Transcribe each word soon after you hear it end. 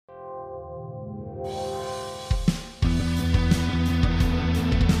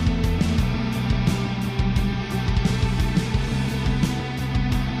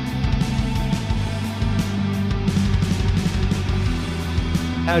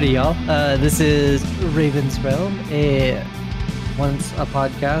Howdy, y'all. This is Raven's Realm, once a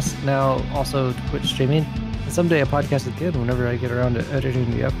podcast, now also Twitch streaming, and someday a podcast again whenever I get around to editing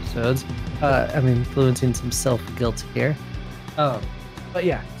the episodes. I'm influencing some self-guilt here. But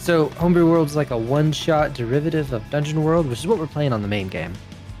yeah, so Homebrew World is like a one-shot derivative of Dungeon World, which is what we're playing on the main game.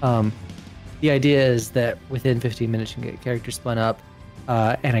 The idea is that within 15 minutes you can get characters spun up,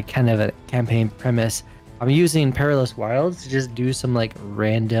 and a kind of a campaign premise. I'm using Perilous Wilds to just do some like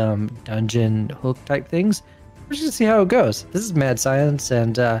random dungeon hook type things. We're just gonna see how it goes. This is mad science,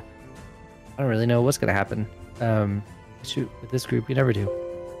 and I don't really know what's gonna happen. Shoot, with this group, you never do.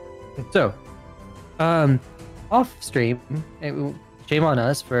 So, off stream, shame on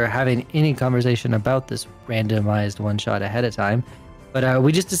us for having any conversation about this randomized one shot ahead of time, but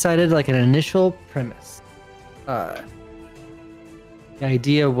we just decided like an initial premise. The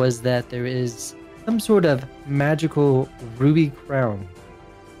idea was that there is some sort of magical ruby crown,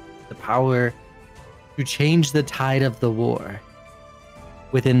 the power to change the tide of the war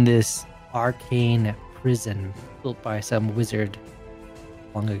within this arcane prison built by some wizard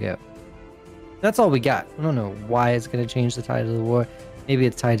long ago. That's all we got. I don't know why it's going to change the tide of the war. Maybe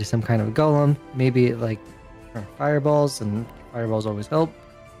it's tied to some kind of golem. Maybe it like fireballs, and fireballs always help.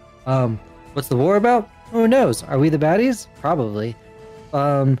 What's the war about? Who knows? Are we the baddies? Probably.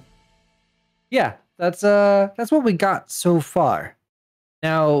 Yeah, that's what we got so far.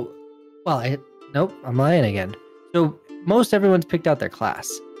 Now, well, nope, I'm lying again. So most everyone's picked out their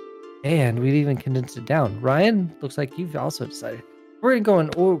class, and we've even condensed it down. Ryan, looks like you've also decided. We're going.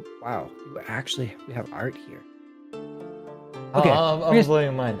 Oh wow, we have art here. Okay, I'm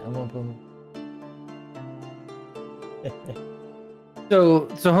playing mine. I'm gonna put mine. So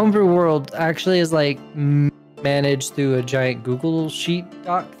Homebrew World actually is like managed through a giant Google Sheet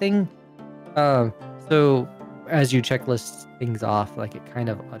doc thing. So as you checklist things off, like it kind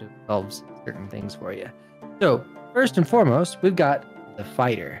of auto-solves certain things for you. So first and foremost, we've got the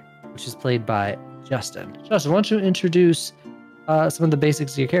fighter, which is played by Justin. Justin, why don't you introduce some of the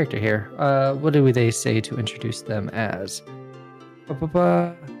basics of your character here? What do they say to introduce them as?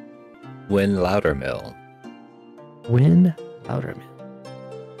 Win Loudermill. Win Loudermill.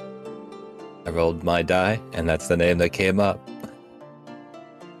 I rolled my die, and that's the name that came up.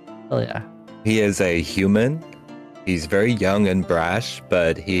 Oh yeah. He is a human. He's very young and brash,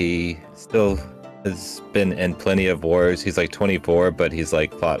 but he still has been in plenty of wars. He's like 24, but he's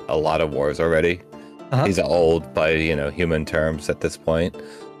like fought a lot of wars already. Uh-huh. He's old by, human terms at this point.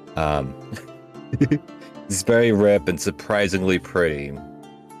 He's very ripped and surprisingly pretty,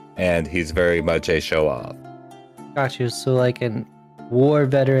 and he's very much a show-off. Got you. So like an war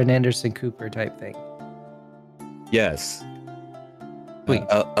veteran Anderson Cooper type thing. Yes. Wait.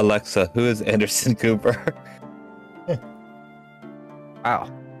 Alexa, who is Anderson Cooper? Wow.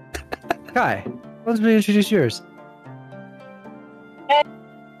 Kai, let's introduce yours. I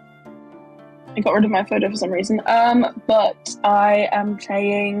got rid of my photo for some reason. But I am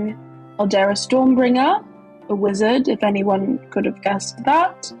playing Aldera Stormbringer, a wizard, if anyone could have guessed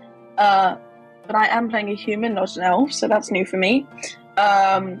that. But I am playing a human, not an elf, so that's new for me.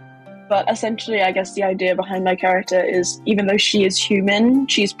 But essentially, I guess the idea behind my character is, even though she is human,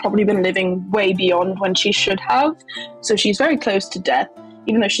 she's probably been living way beyond when she should have. So she's very close to death,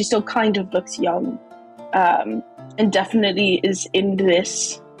 even though she still kind of looks young. And definitely is in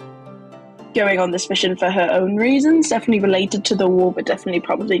this, going on this mission for her own reasons, definitely related to the war, but definitely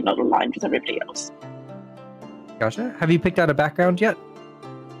probably not aligned with everybody else. Gotcha. Have you picked out a background yet?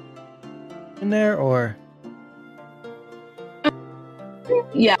 In there, or?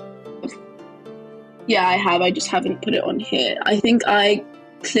 Yeah, I have. I just haven't put it on here. I think I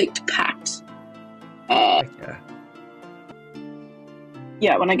clicked Pact.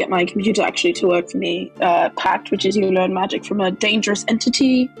 Yeah, when I get my computer actually to work for me, Pact, which is you learn magic from a dangerous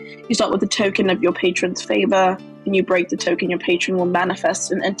entity. You start with a token of your patron's favor, and you break the token. Your patron will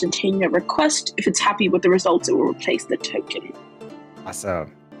manifest and entertain your request. If it's happy with the results, it will replace the token.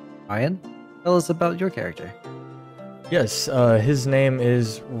 Awesome. Ryan, tell us about your character. Yes, his name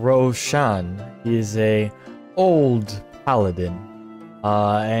is Roshan. He is a old paladin,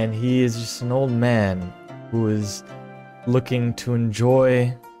 and he is just an old man who is looking to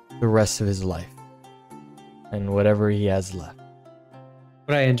enjoy the rest of his life and whatever he has left.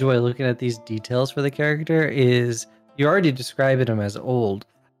 What I enjoy looking at these details for the character is you already described him as old,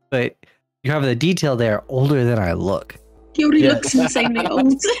 but you have the detail there, older than I look. He already looks insanely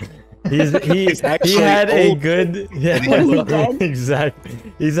old. He had a good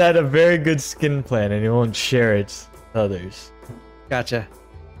exactly. He's had a very good skin plan, and he won't share it with others. Gotcha.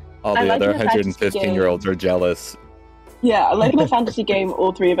 All the other 115-year-olds are jealous. Yeah, like in a fantasy game,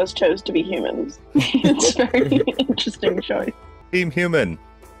 all three of us chose to be humans. It's a very interesting choice. Team human.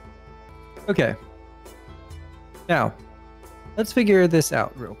 Okay. Now, let's figure this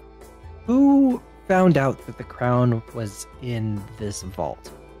out real quick. Who found out that the crown was in this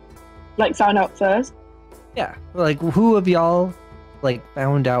vault? Like, found out first. Yeah, like who of y'all like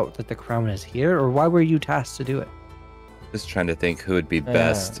found out that the crown is here, or why were you tasked to do it? Just trying to think who would be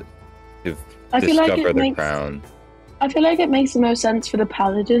best to I feel like discover it the makes. crown. I feel like it makes the most sense for the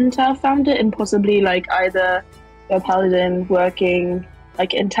paladin to have found it, and possibly like either a paladin working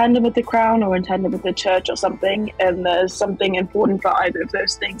like in tandem with the crown or in tandem with the church or something, and there's something important for either of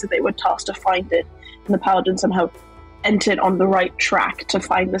those things that they were tasked to find it, and the paladin somehow entered on the right track to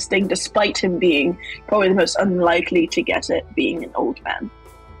find this thing, despite him being probably the most unlikely to get it, being an old man.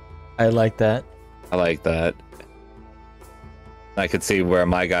 I like that. I like that. I could see where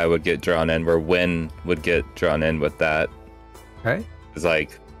my guy would get drawn in, where Win would get drawn in with that. Okay. It's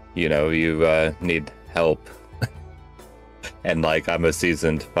like, you need help. And like, I'm a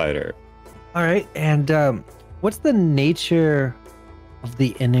seasoned fighter. All right, and what's the nature of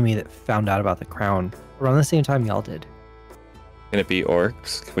the enemy that found out about the crown around the same time y'all did? Can it be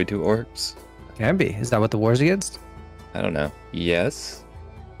orcs? Can we do orcs? Can be. Is that what the war's against? I don't know. Yes.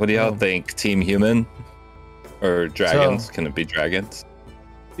 What do y'all Oh. think? Team human? Or dragons? Can it be dragons?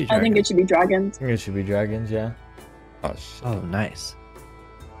 I think it should be dragons. I think it should be dragons, yeah. Oh, shit. Oh, nice.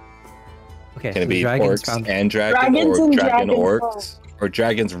 Okay, Can so it be dragons orcs found. and dragons? Dragons Or and dragon dragons orcs? Or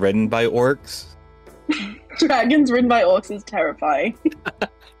dragons ridden by orcs? Dragons ridden by orcs is terrifying.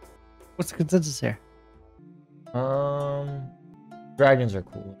 What's the consensus here? Dragons are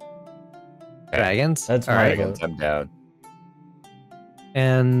cool. Dragons. That's all my right. vote. Dragons, I'm down.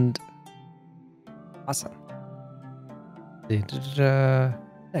 And awesome.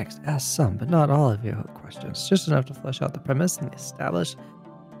 Next, ask some, but not all of your questions. Just enough to flesh out the premise and establish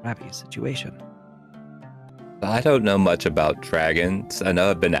a happy situation. I don't know much about dragons. I know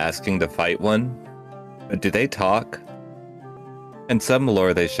I've been asking to fight one. But do they talk? In some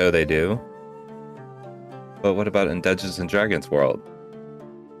lore they show they do. But what about in Dungeons and Dragons world?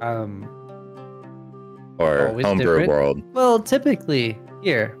 Or Always Homebrew different. world? Well, typically,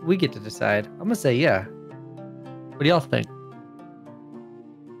 here, we get to decide. I'm gonna say yeah. What do y'all think?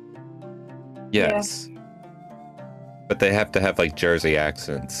 Yes. But they have to have like Jersey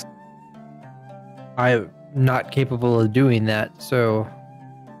accents. I'm not capable of doing that, so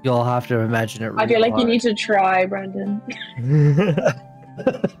you'll have to imagine it. I feel like you hard. need to try, Brandon.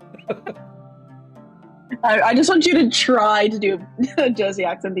 I just want you to try to do a Jersey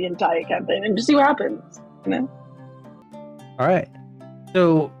accent the entire campaign and just see what happens. You know? All right.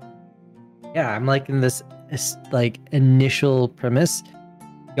 So, yeah, I'm liking this like initial premise.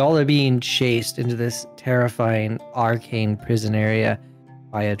 Y'all are being chased into this terrifying arcane prison area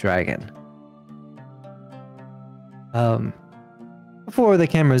by a dragon. Before the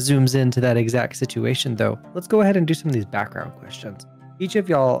camera zooms into that exact situation, though, let's go ahead and do some of these background questions. Each of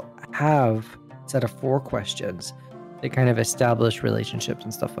y'all have a set of 4 questions that kind of establish relationships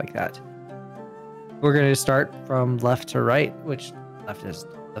and stuff like that. We're going to start from left to right, which left is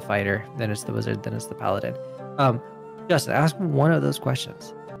the fighter, then it's the wizard, then it's the paladin. Justin, ask one of those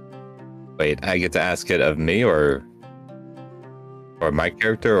questions. Wait, I get to ask it of me or my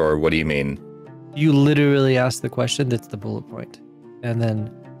character, or what do you mean? You literally ask the question that's the bullet point, and then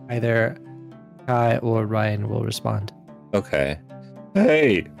either Kai or Ryan will respond. Okay.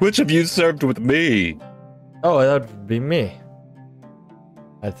 Hey, which of you served with me? Oh, that would be me.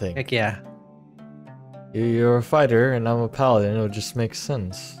 I think. Heck yeah. You're a fighter and I'm a paladin. It would just make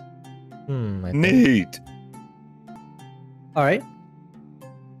sense. I think. Neat. All right.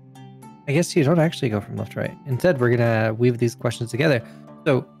 I guess you don't actually go from left to right. Instead, we're gonna weave these questions together.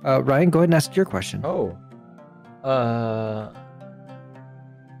 So, Ryan, go ahead and ask your question. Oh.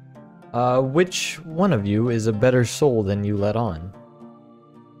 Which one of you is a better soul than you let on?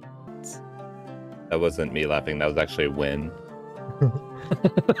 That wasn't me laughing. That was actually a win.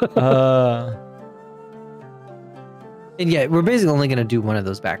 And yeah, we're basically only gonna do one of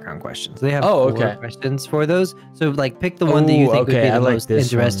those background questions. They have Oh, 4 okay. questions for those. So, like, pick the one that you think would be I the like most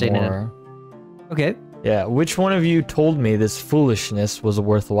this one interesting. more. Okay. Yeah, which one of you told me this foolishness was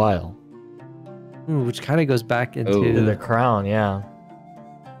worthwhile? Ooh, which kind of goes back into Ooh. The crown, yeah.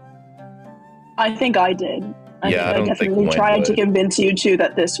 I think I did. Yeah, I don't think definitely Wayne tried to would. convince you two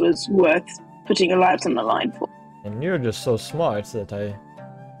that this was worth putting your lives on the line for. And you're just so smart that I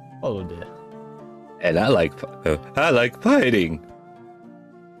followed it. And I like fighting.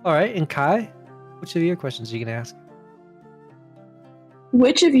 All right, and Kai, which of your questions are you gonna ask?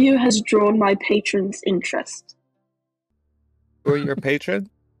 Which of you has drawn my patron's interest? Who are your patrons?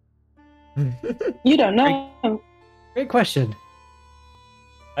 You don't know. Great question.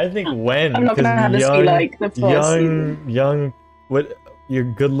 I think when. I'm not gonna 'cause have this be like the first season. young, what? You're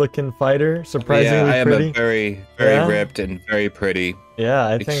a good-looking fighter, surprisingly Yeah, I am pretty. a very, very Yeah. ripped and very pretty. Yeah,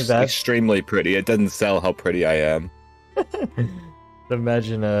 I think that's. extremely pretty. It doesn't sell how pretty I am.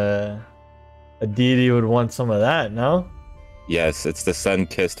 Imagine a deity would want some of that, no? Yes, it's the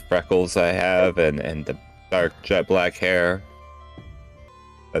sun-kissed freckles I have, and the dark jet black hair.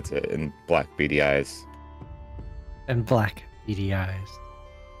 That's it, and black beady eyes. And black beady eyes.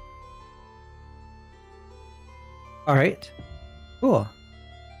 All right. Cool.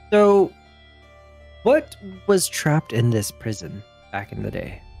 So, what was trapped in this prison back in the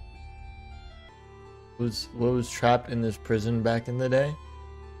day? What was trapped in this prison back in the day?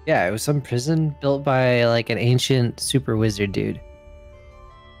 Yeah, it was some prison built by like an ancient super wizard dude.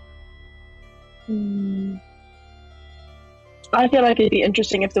 I feel like it'd be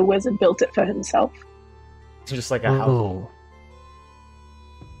interesting if the wizard built it for himself. It's just like a house. Oh.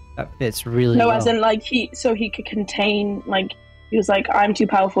 That fits really No, well. as in like he could contain, like he was like, I'm too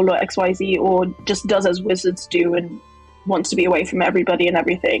powerful or XYZ, or just does as wizards do and wants to be away from everybody and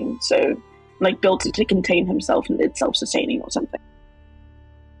everything. So like built it to contain himself and it's self-sustaining or something.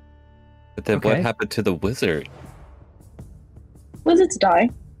 But then what Okay. happened to the wizard? Wizards die.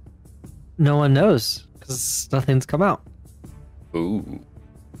 No one knows because nothing's come out. Ooh.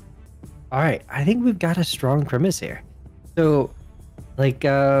 All right, I think we've got a strong premise here. So, like,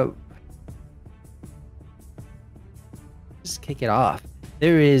 just kick it off.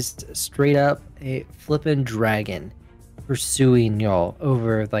 There is straight up a flippin' dragon pursuing y'all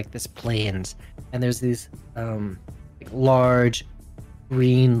over like this plains, and there's these like, large,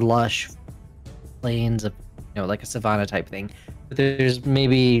 green, lush plains of like a savanna type thing. But there's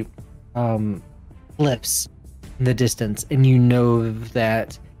maybe cliffs in the distance, and you know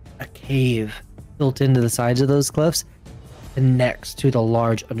that a cave built into the sides of those cliffs connects to the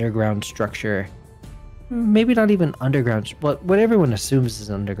large underground structure. Maybe not even underground, but what everyone assumes is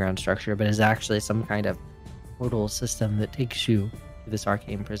an underground structure, but is actually some kind of portal system that takes you to this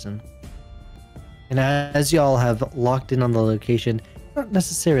arcane prison. And as y'all have locked in on the location, not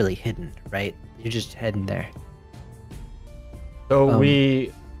necessarily hidden, right? You're just heading there. So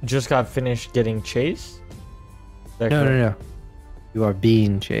we just got finished getting chased? Is that correct? No. You are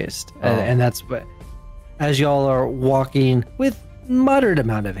being chased. Oh. And that's what, as y'all are walking with moderate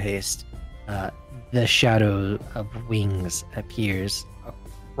amount of haste, the shadow of wings appears,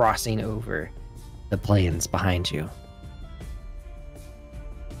 crossing over the plains behind you.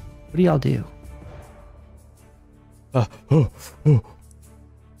 What do y'all do?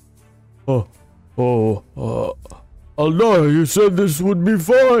 Allah, you said this would be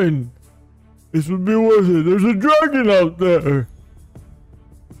fine. This would be worth it. There's a dragon out there.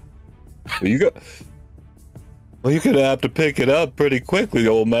 You're gonna have to pick it up pretty quickly,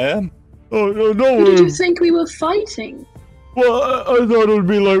 old man. Oh, no Who did you worry. think we were fighting? Well, I thought it would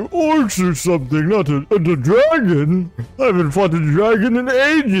be like orcs or something, not a dragon. I haven't fought a dragon in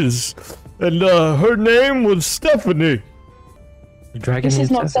ages. And her name was Stephanie. The dragon This is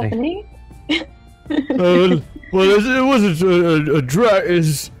needs not Stephanie. Stephanie. Well, it wasn't a dragon.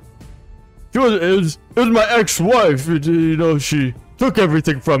 It was my ex-wife. She took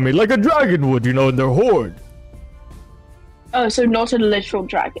everything from me like a dragon would, in their horde. Oh, so not a literal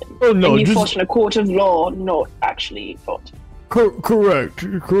dragon. Oh, no, And you just- fought in a court of law, not actually fought. Correct.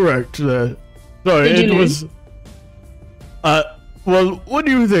 Sorry, Did you it was. Well, what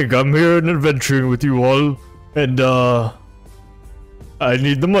do you think? I'm here and adventuring with you all, and I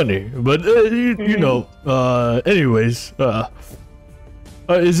need the money. But anyways,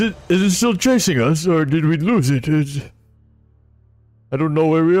 is it still chasing us, or did we lose it? I don't know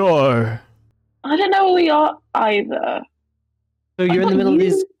where we are. I don't know where we are either. So you're in the thought middle of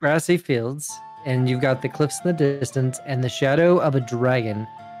these you- grassy fields, and you've got the cliffs in the distance, and the shadow of a dragon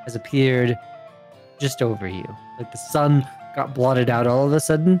has appeared just over you. Like the sun got blotted out all of a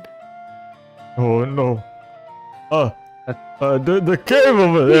sudden. Oh no. The cave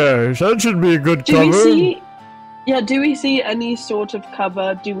over there. That should be a good Do cover. we see? Yeah, do we see any sort of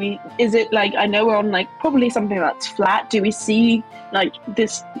cover? Is it like, I know we're on like probably something that's flat. Do we see like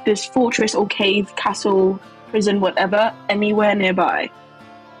this fortress or cave, castle, prison, whatever, anywhere nearby?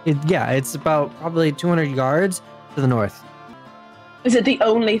 It's about probably 200 yards to the north. Is it the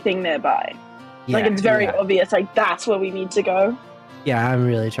only thing nearby? Like it's very yeah. obvious, like that's where we need to go. Yeah, I'm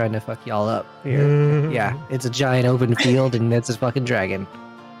really trying to fuck y'all up here. Yeah, it's a giant open field, and it's a fucking dragon.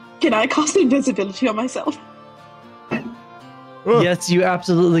 Can I cast invisibility on myself? Oh. Yes, you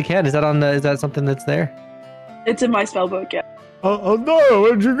absolutely can. Is that something that's there? It's in my spellbook, yeah. Aldara,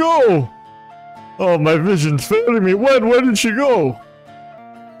 where'd you go? Oh, my vision's failing me. Where did she go?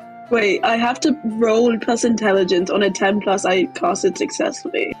 Wait, I have to roll plus intelligence. On a 10 plus, I cast it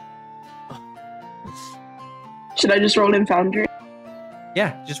successfully. Should I just roll in Foundry?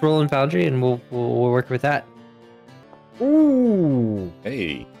 Yeah, just roll in Foundry and we'll work with that. Ooh.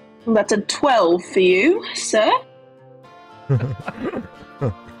 Hey. Well, that's a 12 for you, sir.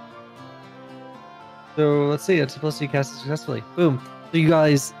 So let's see, it's supposed to be casted successfully. Boom. So you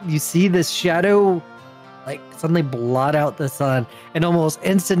guys, you see this shadow like suddenly blot out the sun, and almost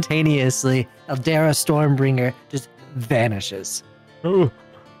instantaneously, Aldara Stormbringer just vanishes. Oh,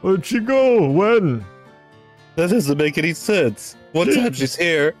 where'd she go? When? That doesn't make any sense. One time she's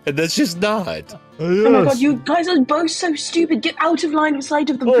here, and then she's not. Yes. Oh my god, you guys are both so stupid. Get out of line of sight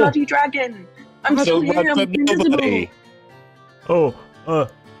of the bloody dragon. I'm I still don't here, I'm want invisible. nobody. Oh,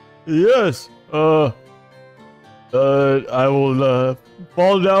 yes. I will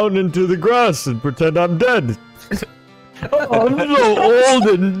fall down into the grass and pretend I'm dead. I'm so old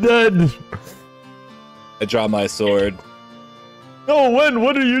and dead. I draw my sword. No, Wen,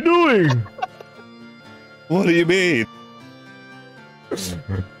 what are you doing? What do you mean?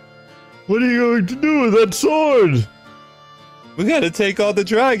 What are you going to do with that sword? We gotta take on the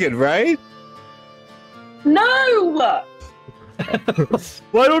dragon, right? No!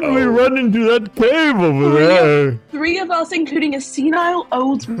 Why don't we Oh. run into that cave over there? 3 of us, including a senile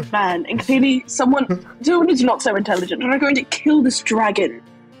old man, and clearly someone who's not so intelligent, are going to kill this dragon.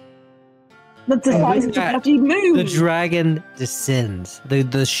 That's the size of the that- bloody moon. The dragon descends.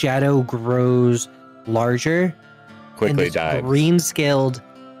 The shadow grows larger. Quickly and this dives. green-scaled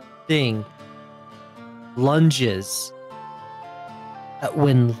thing lunges at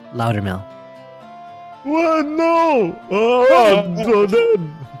Win Loudermill. What? No! Oh, I'm so dead.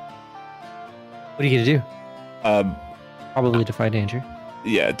 What are you gonna do? Um, Probably defy danger.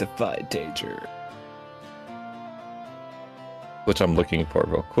 yeah, defy danger. Which I'm looking for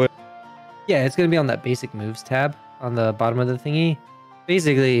real quick. Yeah, it's gonna be on that basic moves tab on the bottom of the thingy.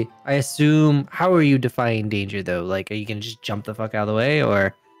 Basically, I assume, how are you defying danger though? Like, are you gonna just jump the fuck out of the way,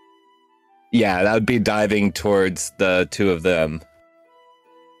 or? Yeah, that would be diving towards the two of them.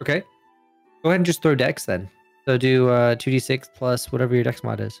 Okay. Go ahead and just throw dex then. So do 2d6 plus whatever your dex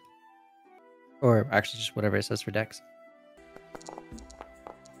mod is. Or actually just whatever it says for dex.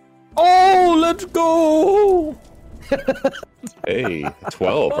 Oh, let's go! Hey,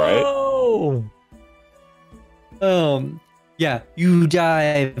 12, right? Oh. Yeah, you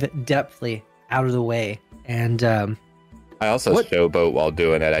dive depthly out of the way. And I also What? showboat while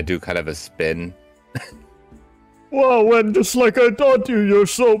doing it. I do kind of a spin. Wow, Wen, just like I taught you, you're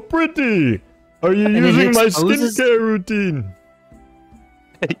so pretty. Are you And it using my exposes- skincare routine?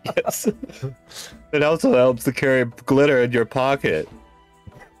 Yes. It also helps to carry glitter in your pocket.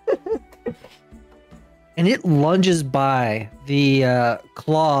 and it lunges by the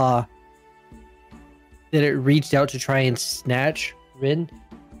claw that it reached out to try and snatch Rin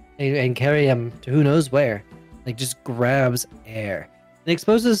and carry him to who knows where. Like, just grabs air. It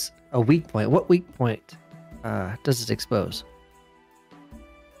exposes a weak point. What weak point does it expose?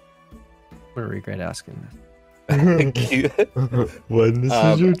 I'm gonna regret asking this. Cute. Wen, this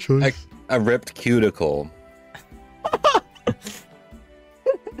is your choice. A ripped cuticle.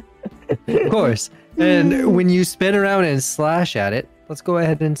 Of course. And when you spin around and slash at it, let's go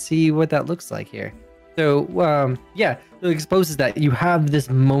ahead and see what that looks like here. So, yeah, it exposes that you have this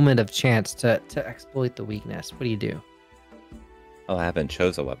moment of chance to exploit the weakness. What do you do? Oh, I haven't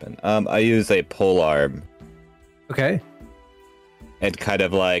chose a weapon. I use a pole arm Okay. and kind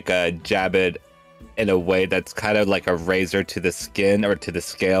of like jab it in a way that's kind of like a razor to the skin or to the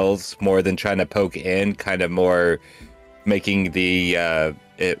scales, more than trying to poke in. Kind of more making the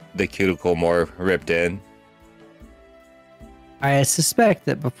cuticle more ripped in. I suspect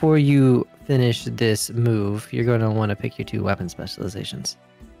that before you finish this move, you're going to want to pick your 2 weapon specializations.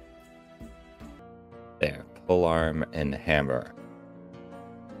 There, pole arm and hammer.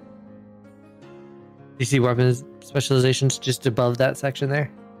 You see weapon specializations just above that section there?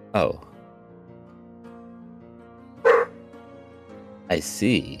 Oh. I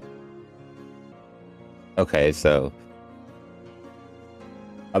see. Okay, so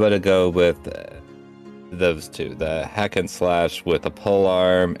I'm gonna go with those 2. The hack and slash with a pole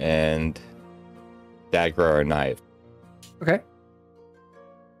arm and dagger or knife Okay.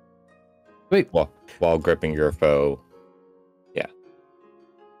 Wait, while gripping your foe.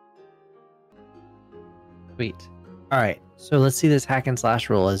 sweet. All right. So let's see this hack and slash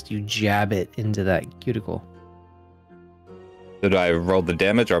roll as you jab it into that cuticle. So do I roll the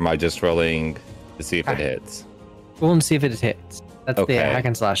damage or am I just rolling to see if it hits? Roll and see if it hits. That's Okay. the hack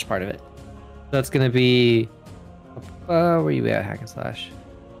and slash part of it. So that's gonna be. Where you at, hack and slash?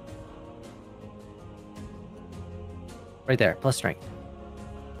 Right there, plus strength.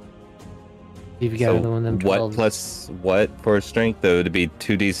 You've got another one of them 12. What plus what for strength? Though to be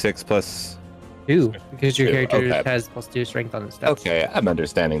 2d6 plus. 2, because your 2, character okay. has plus 2 strength on its stats. Okay, I'm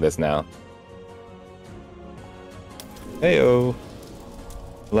understanding this now. Heyo.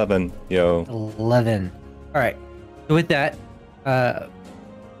 11. Yo. 11. All right. So with that, your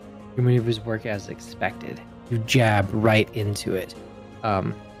maneuvers work as expected. You jab right into it.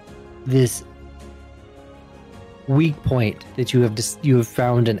 This weak point that you have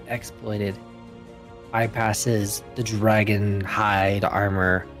found and exploited bypasses the dragon hide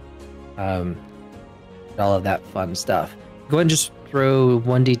armor, all of that fun stuff. Go ahead and just throw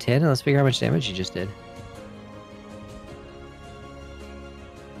 1d10 and let's figure out how much damage you just did.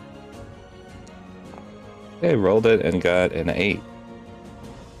 Okay, rolled it and got an 8.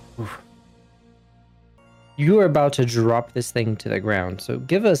 You are about to drop this thing to the ground. So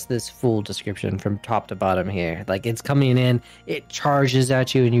give us this full description from top to bottom here. Like it's coming in, it charges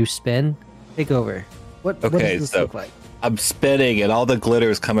at you and you spin. Take over. What does this look like? I'm spinning and all the glitter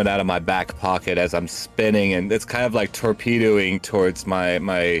is coming out of my back pocket as I'm spinning, and it's kind of like torpedoing towards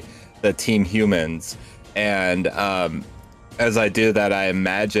the team humans. And as I do that, I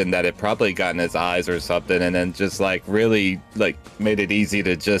imagine that it probably got in his eyes or something, and then just like really like made it easy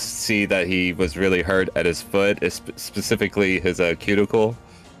to just see that he was really hurt at his foot, specifically his cuticle.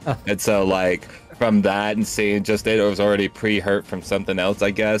 And so like from that and seeing just it was already pre-hurt from something else, I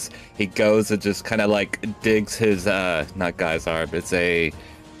guess, he goes and just kind of like digs his not guy's arm. It's a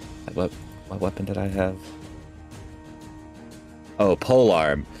what weapon did I have? Oh, pole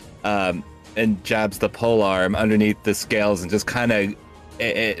arm. And jabs the pole arm underneath the scales and just kind of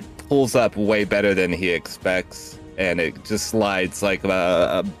it pulls up way better than he expects, and it just slides like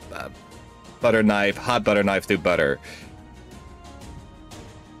a butter knife, hot butter knife through butter.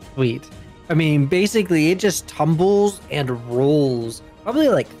 Sweet. I mean, basically, it just tumbles and rolls probably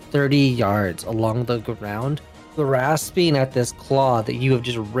like 30 yards along the ground, grasping at this claw that you have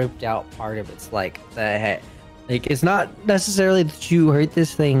just ripped out part of its like the head. Like it's not necessarily that you hurt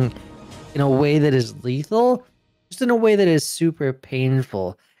this thing in a way that is lethal, just in a way that is super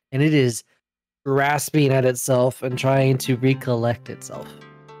painful, and it is grasping at itself and trying to recollect itself.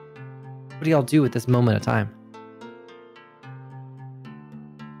 What do y'all do at this moment of time?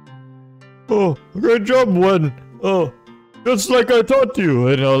 Oh, great job, Wen. Oh, just like I taught you,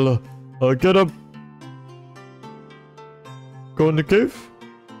 and I'll get up. Go in the cave.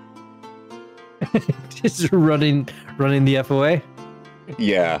 Just running the F away.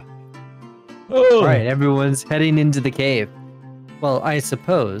 Yeah. Oh. All right, everyone's heading into the cave. Well, I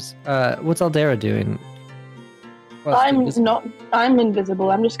suppose. What's Aldera doing? Well, I'm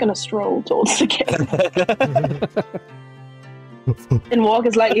invisible. I'm just gonna stroll towards the cave and walk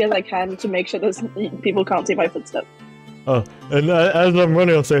as lightly as I can to make sure people can't see my footsteps. And as I'm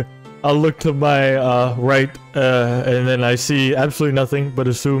running, I'll look to my right, and then I see absolutely nothing, but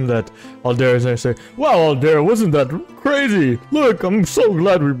assume that Aldera's there and say, "Wow, Aldera, wasn't that crazy? Look, I'm so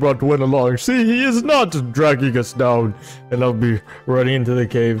glad we brought Wen along. See, he is not dragging us down." And I'll be running into the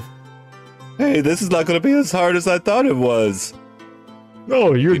cave. Hey, this is not going to be as hard as I thought it was.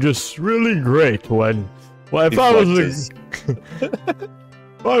 No, you're just really great, Wen. Well, if I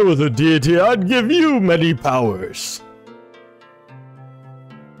was a deity, I'd give you many powers.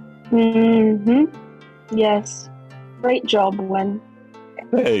 Yes. Great job, Wen.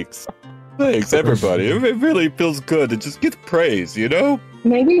 Thanks, everybody. It really feels good to just get praise, you know?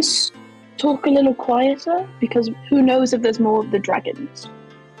 Maybe talk a little quieter, because who knows if there's more of the dragons.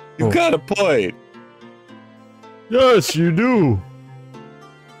 You got a point. Yes, you do.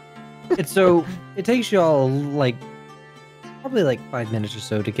 And so it takes you all like probably like 5 minutes or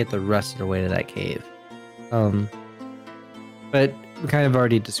so to get the rest of the way to that cave. But we kind of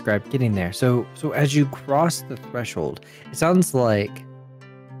already described getting there. So as you cross the threshold, it sounds like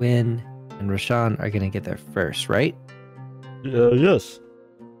Wynn and Roshan are gonna get there first, right? Yes.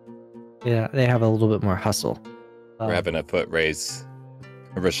 Yeah, they have a little bit more hustle. We're having a foot race.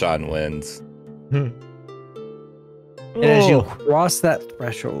 Rashawn wins. And as you cross that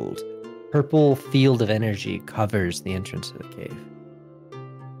threshold, purple field of energy covers the entrance to the cave.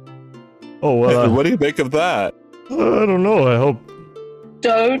 Oh, well, What do you make of that? I don't know. I hope.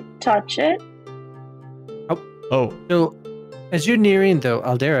 Don't touch it. Oh. So as you're nearing, though,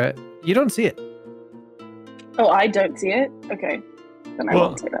 Aldera, you don't see it. Oh, I don't see it? Okay. Then I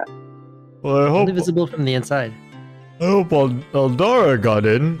won't say that. Well, I hope. Only visible from the inside. I hope Aldara got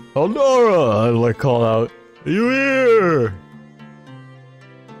in. Aldara! I call out. Are you here?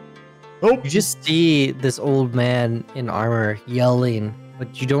 Oh, You just see this old man in armor yelling,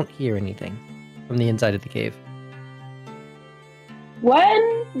 but you don't hear anything from the inside of the cave.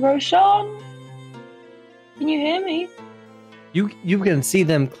 When? Roshan? Can you hear me? You can see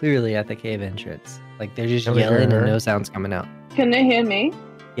them clearly at the cave entrance. Like they're just Can we hear yelling her? and no sound's coming out. Can they hear me?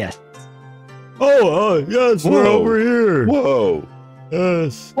 Yes. oh, yes, we're Whoa. over here. Whoa!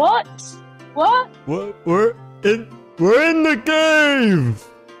 Yes, What? What? we're in the cave.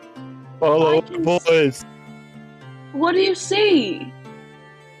 Follow I the can voice. What do you see?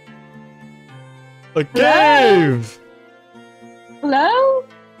 A cave. Hello?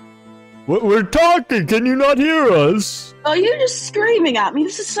 We're talking. Can you not hear us? Are you just screaming at me?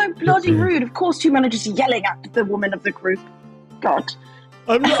 This is so bloody rude. Of course, two men are just yelling at the woman of the group. God.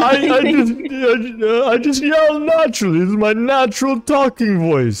 I just yell naturally. This is my natural talking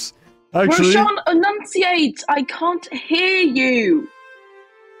voice. Actually, Roshan, enunciate. I can't hear you.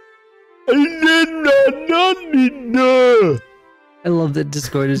 I did not. I love that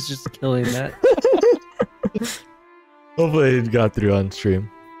Discord is just killing that. Hopefully it got through on stream.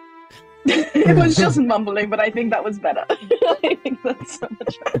 It was just mumbling, but I think that was better. I think that's so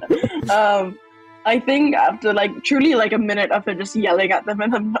much better. I think after truly a minute after just yelling at them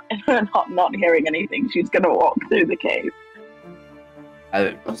and not hearing anything, she's gonna walk through the cave.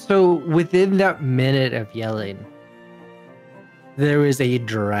 So within that minute of yelling, there is a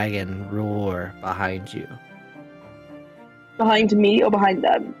dragon roar behind you. Behind me or behind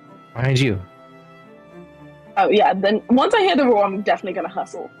them? Behind you. Oh yeah, then once I hear the roar, I'm definitely gonna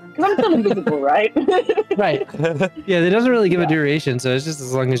hustle. Because I'm still invisible, right? Right. Yeah, it doesn't really give a Yeah. duration, so it's just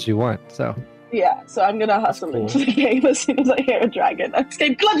as long as you want. So Yeah, so I'm gonna hustle cool. into the cave as soon as I hear a dragon. I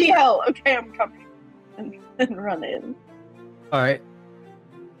say, bloody hell! Okay, I'm coming. And run in. all right.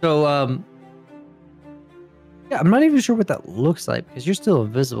 So yeah, I'm not even sure what that looks like because you're still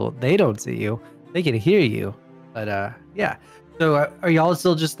invisible. They don't see you. They can hear you. But yeah. So are y'all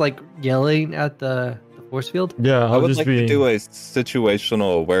still just yelling at the force field? Yeah, I I'll would just like be. to do a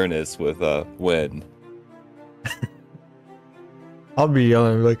situational awareness with Win. I'll be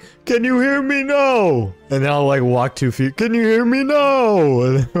yelling like, "Can you hear me now?" And then I'll walk 2 feet. Can you hear me now?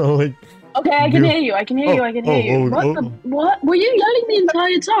 And then I'll Okay, I can You- hear you. I can hear you. I can hear you. What? Were you yelling the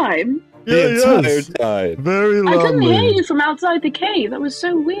entire time? The entire yes, time. very I couldn't hear loudly. you from outside the cave. That was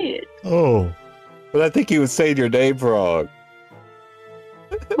so weird. Oh, But I think he was saying your name wrong.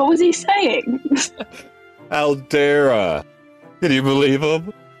 What was he saying? Aldera. Can you believe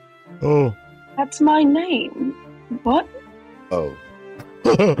him? oh. That's my name. What? Oh.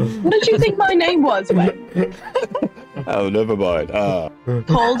 What did you think my name was? When? Oh, never mind.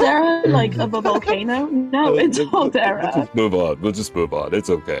 Caldera? Like of a volcano? No, it's Let's Caldera. just move on. We'll just move on. It's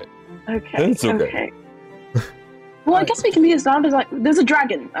okay. Okay. It's okay. Well, I guess we can be as loud as there's a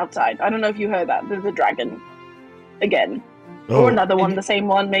dragon outside. I don't know if you heard that. There's a dragon. Again. Oh. Or another one, the same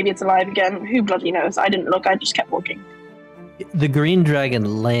one. Maybe it's alive again. Who bloody knows? I didn't look. I just kept walking. The green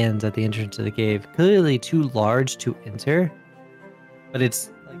dragon lands at the entrance of the cave, clearly too large to enter, but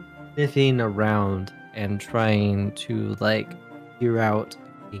it's sniffing around and trying to peer out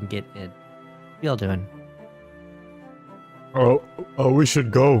and get in. What y'all doing? Oh, we should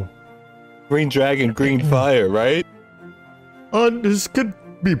go. Green dragon, green fire, right? This could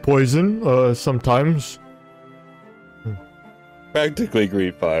be poison, sometimes. Practically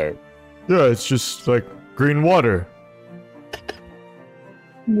green fire. Yeah, it's just green water.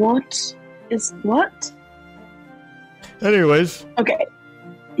 What is what? Anyways, Okay.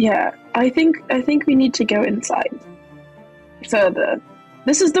 Yeah, I think we need to go inside further.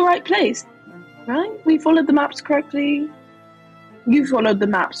 This is the right place, right? We followed the maps correctly. You followed the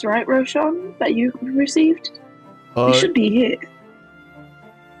maps, right, Roshan? That you received. We should be here.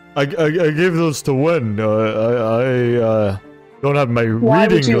 I gave those to Wen. I don't have my Why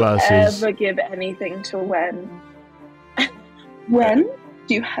reading would you glasses. ever give anything to Wen? Wen,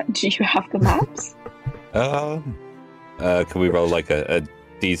 do you have the maps? Can we roll a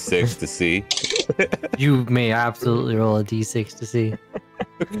d6 to see? You may absolutely roll a d6 to see.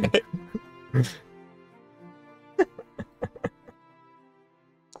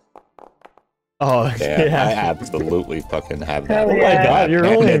 Oh, Yeah, I absolutely fucking have that. Oh Oh my my Yeah. god, you're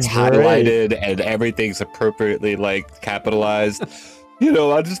And rolling it's great. highlighted and everything's appropriately capitalized.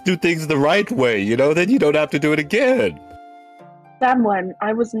 I just do things the right way, then you don't have to do it again. Damn, Wen,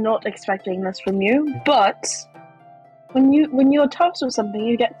 I was not expecting this from you, but when you're tasked with something,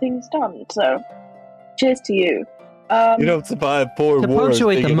 you get things done. So, cheers to you. You don't survive 4 To wars.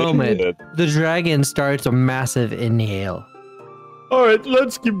 punctuate the being an moment, idiot. the dragon starts a massive inhale. All right,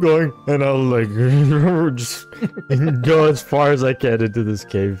 let's keep going, and I'll like just go as far as I can into this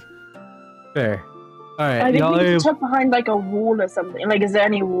cave. Fair. All right, I think y'all we are. can tuck behind like a wall or something. Like, is there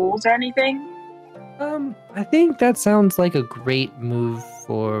any walls or anything? I think that sounds like a great move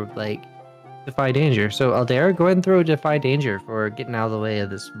for like defy danger. So Aldera, go ahead and throw defy danger for getting out of the way of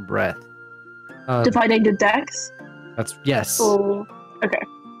this breath. Defy danger dex? That's yes. Or okay,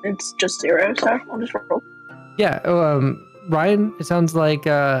 it's just 0, so I'll just roll. Yeah. Ryan, it sounds like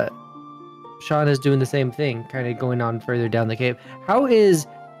Sean is doing the same thing, kind of going on further down the cave. How is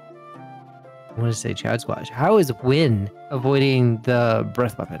I want to say Chad Squatch? How is Win avoiding the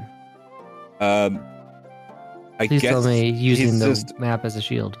breath weapon? I Please guess tell me using the just- map as a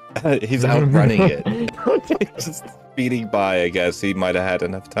shield. he's outrunning it. Just speeding by, I guess. He might have had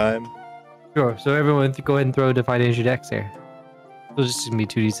enough time. Sure. So everyone, go ahead and throw defy danger dex there. It'll just gonna be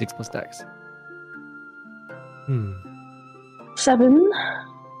 2d6 plus dex. 7.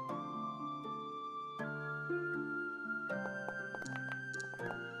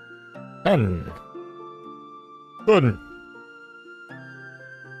 And good.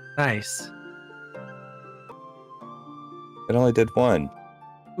 Nice. It only did 1.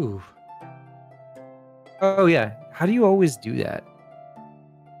 Ooh. Oh yeah. How do you always do that?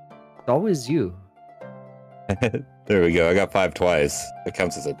 It's always you. There we go. I got 5 twice. It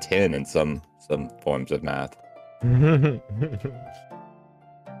counts as a 10 in some forms of math.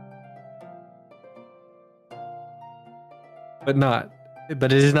 But not.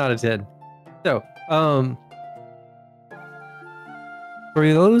 But it is not a 10. So,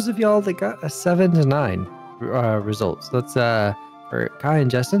 for those of y'all that got a 7 to 9 results, let's for Kai and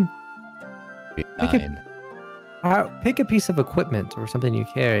Justin, Pick it. 9. pick a piece of equipment or something you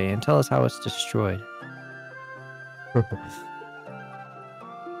carry and tell us how it's destroyed.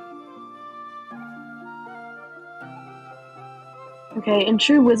 Okay, in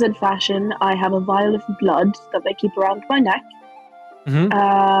true wizard fashion, I have a vial of blood that I keep around my neck. Mm-hmm.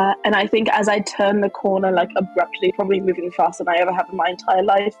 And I think as I turn the corner, like abruptly, probably moving faster than I ever have in my entire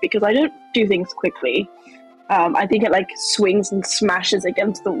life, because I don't do things quickly. I think it like swings and smashes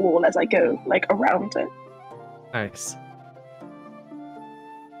against the wall as I go like around it. Nice.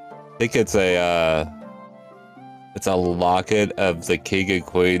 I think it's a locket of the king and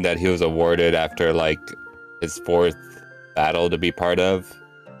queen that he was awarded after like his 4th battle to be part of.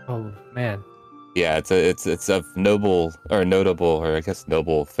 Oh man. Yeah, it's of notable or I guess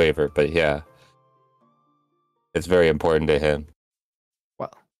noble favor, but yeah, it's very important to him.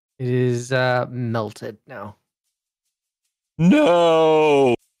 Well, it is melted now.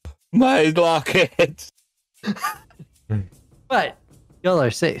 No, my locket. But y'all are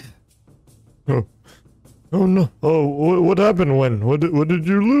safe. Oh no! Oh, what happened? What did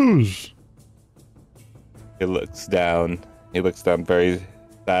you lose? He looks down. He looks down very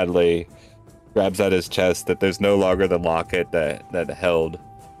sadly. Grabs at his chest that there's no longer the locket that held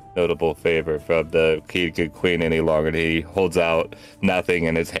notable favor from the king and queen any longer. And he holds out nothing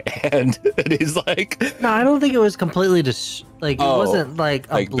in his hand, and he's like, No, I don't think it was completely it wasn't like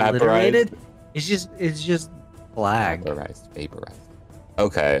obliterated. vaporized? It's just black. Vaporized.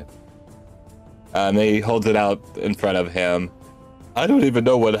 Okay. He holds it out in front of him. I don't even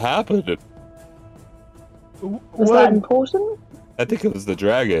know what happened. Was that important? I think it was the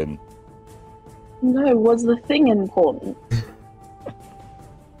dragon. No, was the thing important?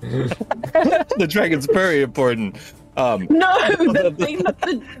 The dragon's very important. No, the thing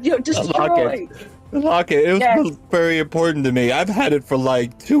that you destroyed. The locket. It was Yes. very important to me. I've had it for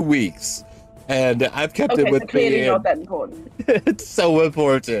like 2 weeks, and I've kept Okay, it with so clearly me. not that important. It's so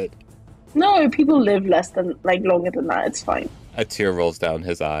important. No, people live less than longer than that. It's fine. A tear rolls down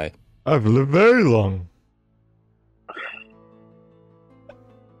his eye. I've lived very long.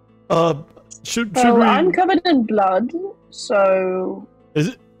 Should Well, we? I'm covered in blood, so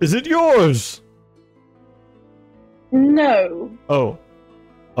Is it yours? no. Oh.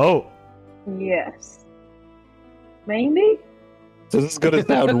 Yes. Maybe? So this is gonna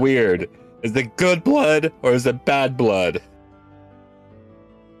sound weird. Is it good blood or is it bad blood?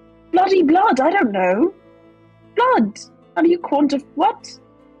 Bloody blood, I don't know. Blood. How do you quantify what?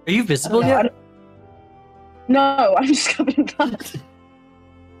 Are you visible I yet? don't- No, I'm just covered in blood.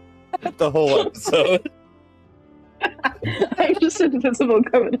 The whole episode. I'm just invisible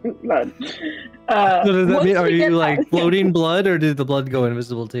covered in blood. So does that once mean, are we you get like that- floating blood, or did the blood go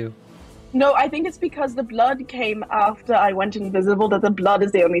invisible too? No, I think it's because the blood came after I went invisible, that the blood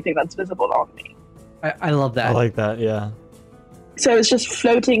is the only thing that's visible on me. I love that. I like that. Yeah. So it's just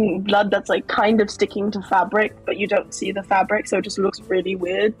floating blood that's like kind of sticking to fabric, but you don't see the fabric, so it just looks really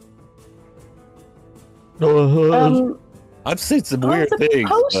weird. I've seen some I was weird things,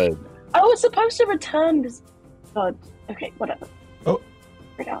 supposed- but I was supposed to return this blood. Okay, whatever. Oh.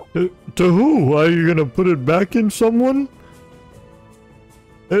 Right out. To who? Are you gonna put it back in someone?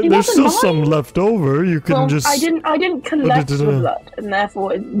 It There's wasn't still some mine. left over. You can Well, just. I didn't collect it the in a- blood, and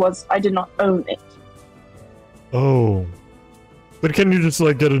therefore I did not own it. Oh. But can you just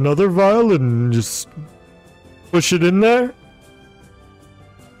like get another vial and just push it in there?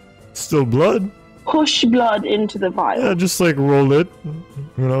 Still blood? Push blood into the vial. Yeah, just like roll it.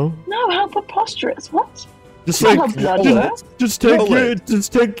 You know? No, how preposterous! What? Just That's like not how blood roll works. just take Roll it.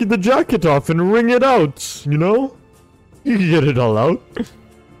 just take the jacket off and wring it out, you know? You can get it all out.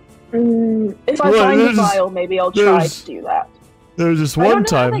 If I Well, find the there's- vial, maybe I'll try there's- to do that. There was this I don't one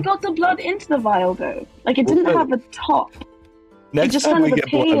know how they time. got the blood into the vial though. Like it didn't Well, have a top. next just time kind we of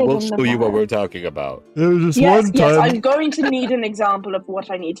get blood, appeared we'll in the show you what vial. we're talking about. There was this Yes, one yes, time. I'm going to need an example of what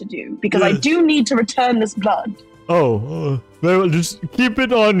I need to do because I Yes. do need to return this blood. Oh, very well, just keep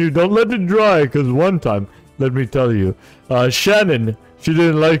it on you. Don't let it dry, because one time, let me tell you, Shannon, she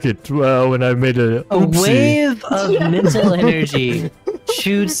didn't like it when I made a A oopsie. wave of mental energy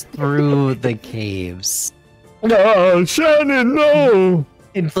shoots through the caves, No, Shannon, no!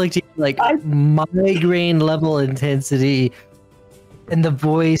 inflicting like I- migraine level intensity, and the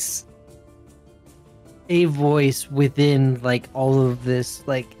voice, a voice within like all of this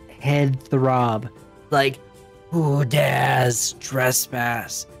like head throb, like who dares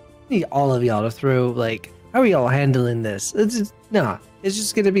trespass? Need all of y'all to throw like, how are y'all handling this? It's just, nah, it's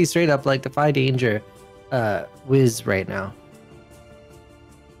just gonna be straight up like defy danger, whiz right now.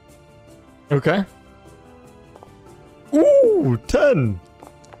 Okay. Ooh, 10.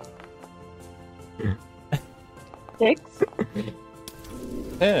 6.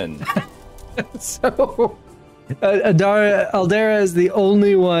 10. So, Aldera is the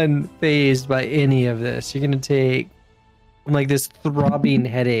only one phased by any of this. You're gonna take like this throbbing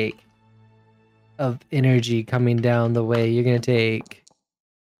headache of energy coming down the way. You're gonna take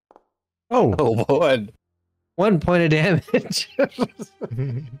Oh. Oh, boy. 1 point of damage.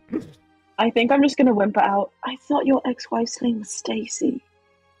 I think I'm just gonna whimper out. I thought your ex-wife's name was Stacy.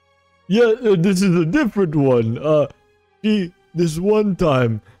 Yeah, this is a different one. This one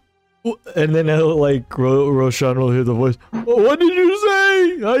time, and then like Roshan will hear the voice. Oh, what did you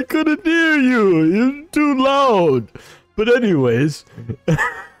say? I couldn't hear you. You're too loud. But anyways,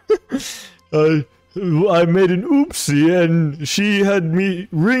 I made an oopsie, and she had me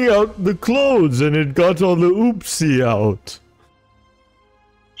wring out the clothes, and it got all the oopsie out.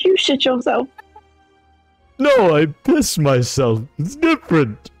 You shit yourself. No, I pissed myself. It's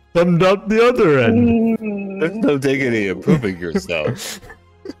different. Thumbed out the other end. There's no dignity in proving yourself.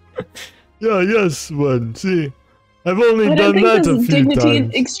 Yeah, yes, one. See, I've only I don't done think that a there's few dignity in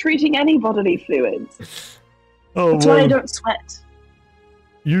times. excreting any bodily fluids. Oh, That's why I well, don't sweat.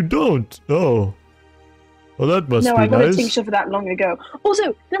 you don't. Oh, well, that must No, be I got a nice. tincture for that long ago.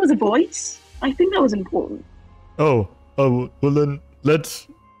 Also, there was a voice. I think that was important. Oh, well then let's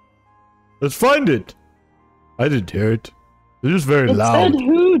find it. I didn't hear it. It's just very It loud. said,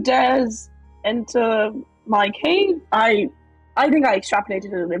 "Who dares enter my cave?" I think I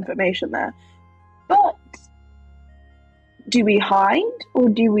extrapolated a little information there. But do we hide or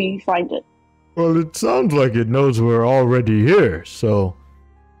do we find it? Well, it sounds like it knows we're already here, so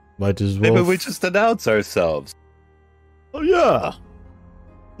might as well. Maybe we just announce ourselves. Oh yeah,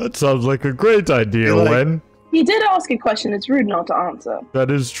 that sounds like a great idea, You're like- Wen. He did ask a question. It's rude not to answer.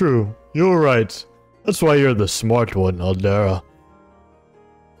 That is true. You're right. That's why you're the smart one, Aldera.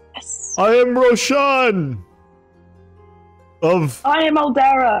 Yes. I am Roshan of I am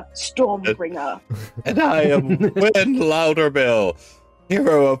Aldera, Stormbringer. And I am Win Louderbill,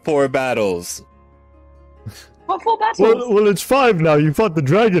 hero of 4 battles. What 4 battles? well, it's 5 now. You fought the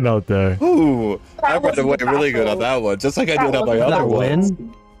dragon out there. Ooh, That I ran wasn't away a really good on battle. that one, just like I That did on my wasn't other a one.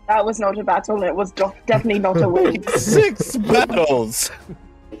 win. That was not a battle. It was definitely not a win. 6 battles.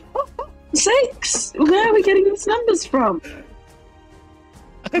 6. Where are we getting these numbers from?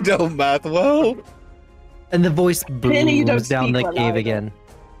 I don't math well. And the voice Clearly you don't booms down the speak well cave either. again.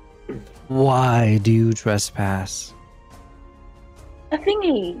 Why do you trespass? A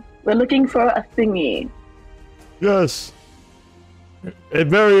thingy. We're looking for a thingy. Yes. A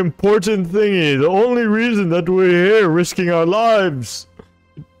very important thingy. The only reason that we're here risking our lives.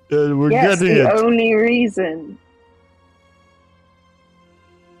 We're Yes, getting the it. only reason.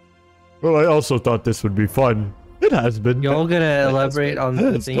 Well, I also thought this would be fun. It has been. Y'all gonna elaborate on the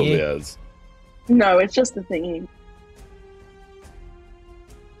It totally thingy? is. No, it's just a thingy.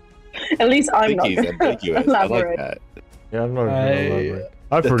 At least I'm not Thingy's going ambiguous. to I like elaborate. that. Yeah, I'm not I- gonna elaborate.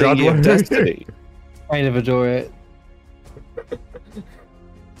 I The forgot thingy what of destiny. Kind of adore it.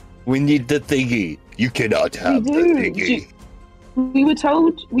 We need the thingy. You cannot have the do. thingy. We were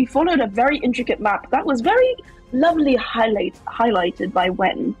told we followed a very intricate map that was very lovely highlighted by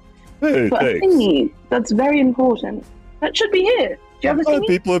Wen. Hey, But a thanks. thingy that's very important. That should be here. Do you have a Glad thingy?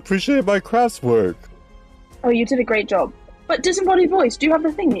 people appreciate my crafts work. Oh, you did a great job. But disembodied voice, do you have the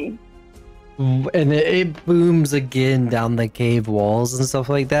thingy? And it booms again down the cave walls and stuff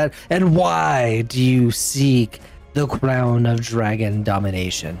like that. And why do you seek the crown of dragon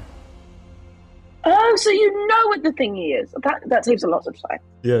domination? Oh, so you know what the thingy is. That saves a lot of time.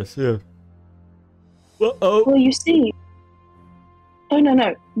 Yes, yeah. Well, oh, Well, you see. Oh,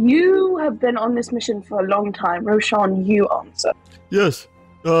 no. You have been on this mission for a long time. Roshan, you answer. yes.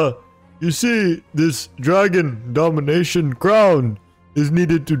 You see, this dragon domination crown is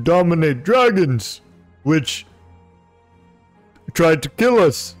needed to dominate dragons, which tried to kill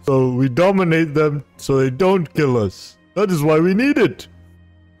us. So we dominate them so they don't kill us. That is why we need it.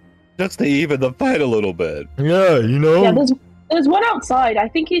 Just to even the fight a little bit. Yeah, you know? Yeah, there's one outside. I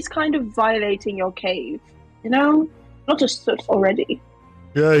think he's kind of violating your cave. You know? Not just soot already.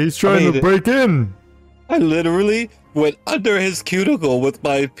 Yeah, he's trying to break in. I literally went under his cuticle with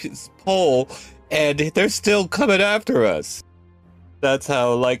my pole, and they're still coming after us. That's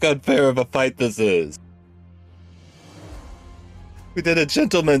how, unfair of a fight this is. We did a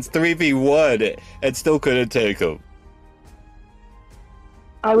gentleman's 3v1 and still couldn't take him.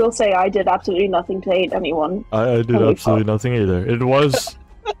 I will say I did absolutely nothing to aid anyone. I did Holy absolutely fuck. nothing either. It was...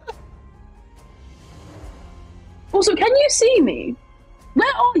 Also, can you see me?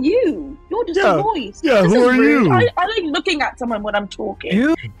 Where are you? You're just Yeah, a voice. yeah, This who is are rude. you? I like looking at someone when I'm talking.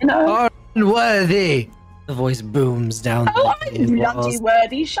 You You know? are unworthy. The voice booms down Oh, the I'm cave bloody walls.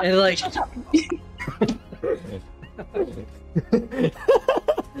 worthy. Shut And, shut up.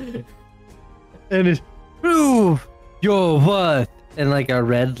 And it prove your worth. And a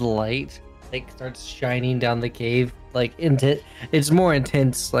red light starts shining down the cave. It's more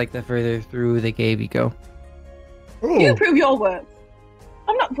intense the further through the cave you go. You Oh, prove your worth.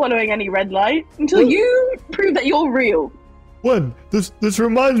 I'm not following any red light until you prove that you're real. Wen, this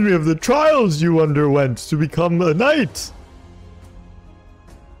reminds me of the trials you underwent to become a knight.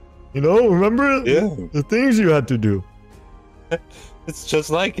 You know, remember Yeah. the things you had to do? It's just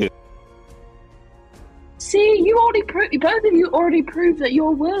like it. See, both of you already proved that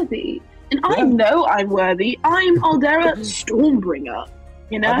you're worthy. And I Yeah. know I'm worthy. I'm Aldera Stormbringer.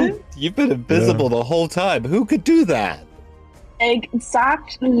 You know? You've been invisible the whole time. Who could do that?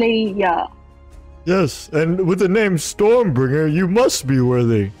 Exactly, yeah. Yes, and with the name Stormbringer, you must be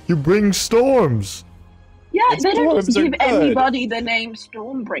worthy. You bring storms. Yeah, And they don't just storms are give good. anybody the name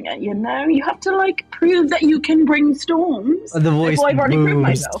Stormbringer, you know? You have to, prove that you can bring storms. The voice Therefore, I've already proved booms.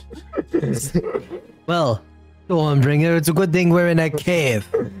 myself. Well, Stormbringer, it's a good thing we're in a cave.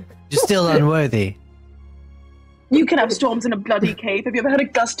 You're still unworthy. You can have storms in a bloody cave. Have you ever had a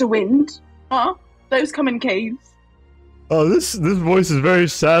gust of wind? Huh? Those come in caves. Oh, this voice is very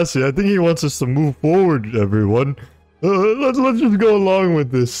sassy. I think he wants us to move forward, everyone. Let's just go along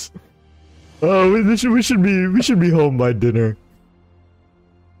with this. We should be home by dinner.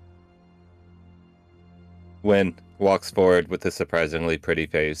 Wen walks forward with a surprisingly pretty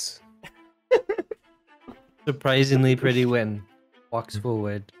face. Surprisingly pretty Win. Walks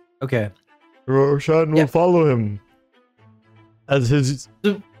forward. Okay. Roshan Yeah. will follow him as his.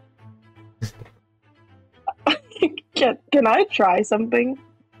 Can I try something?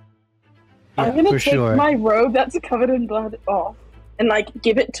 I'm Yeah, gonna for take sure. my robe that's covered in blood off and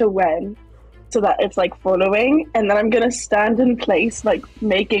give it to Wen so that it's following, and then I'm gonna stand in place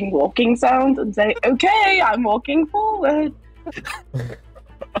making walking sounds and say, "Okay, I'm walking forward."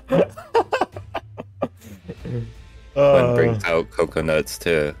 Wen brings out coconuts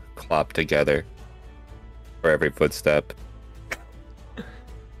to clop together for every footstep.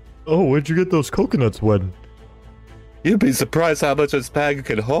 Oh, where'd you get those coconuts, Wen? You'd be surprised how much this bag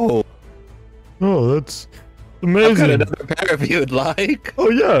can hold. Oh, that's I've amazing. got another pair if you'd like.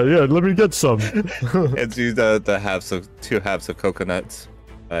 Oh yeah, let me get some. And see the two halves of coconuts,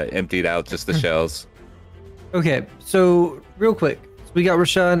 emptied out just the shells. Okay, so real quick. So we got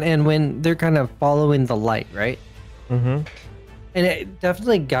Roshan and Win, they're kind of following the light, right? Mm-hmm. And it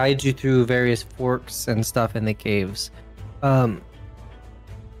definitely guides you through various forks and stuff in the caves. Hi.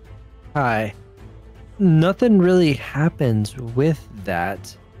 Nothing really happens with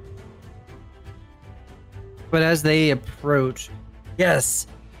that. But as they approach, yes,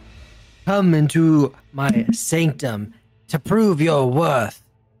 come into my sanctum to prove your worth.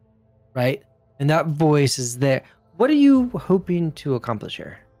 Right? And that voice is there. What are you hoping to accomplish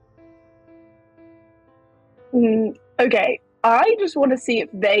here? Okay, I just want to see if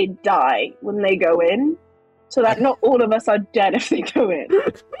they die when they go in, so that not all of us are dead if they go in.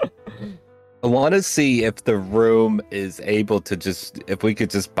 I want to see if the room is able to if we could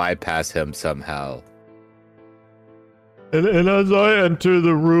just bypass him somehow. And as I enter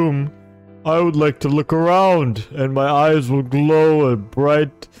the room, I would like to look around, and my eyes will glow a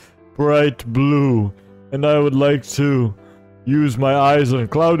bright, bright blue. And I would like to use my eyes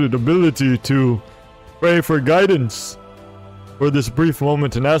unclouded ability to pray for guidance for this brief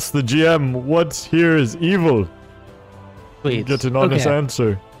moment and ask the GM what here is evil. Please. Get an honest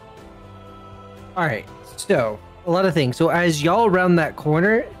answer. All right. So, a lot of things. So, as y'all round that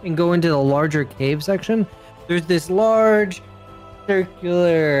corner and go into the larger cave section, there's this large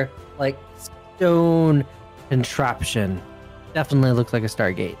circular, like, stone contraption. Definitely looks like a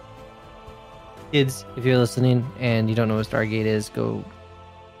Stargate. Kids, if you're listening and you don't know what Stargate is, go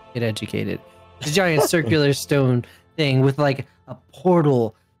get educated. It's a giant circular stone thing with like a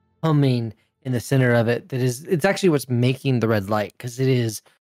portal humming in the center of it. It's actually what's making the red light, because it is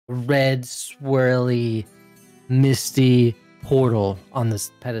a red, swirly, misty portal on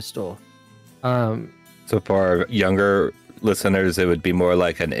this pedestal. So for our younger listeners, it would be more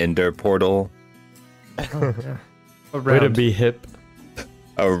like an ender portal. Way to be hip.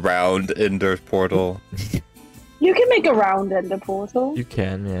 A round ender portal. You can make a round ender portal. You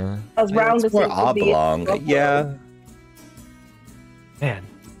can, yeah. As round as more it would be. oblong. Yeah. Man,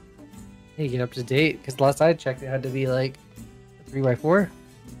 hey, get up to date, because last I checked, it had to be like a 3x4.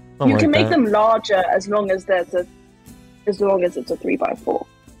 You can make them larger as long as it's a 3x4.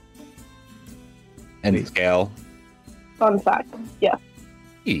 And scale. Fun fact. Yeah.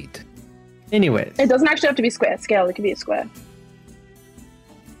 Eat. Anyways, It doesn't actually have to be square scale. It can be a square.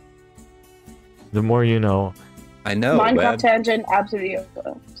 The more you know. I know, Minecraft man. tangent, absolutely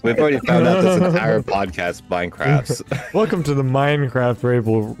over. We've already found out this entire podcast, Minecrafts. Welcome to the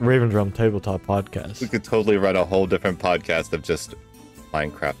Minecraft Raven's Realm Tabletop We Podcast. could totally run a whole different podcast of just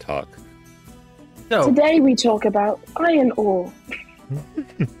Minecraft talk. so Today we talk about iron ore.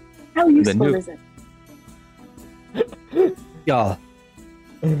 How useful new- is it? y'all.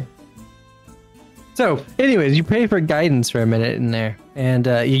 So, anyways, you pray for guidance for a minute in there, and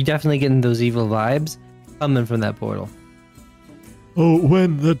you're definitely getting those evil vibes coming from that portal. Oh,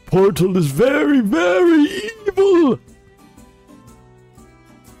 when that portal is very, very evil!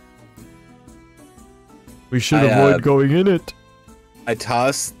 We should avoid going in it. I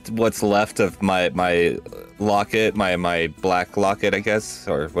tossed what's left of my locket, my black locket, I guess,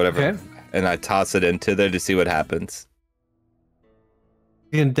 or whatever, Okay. and I toss it into there to see what happens.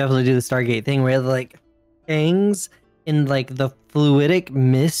 You can definitely do the Stargate thing where it like hangs in like the fluidic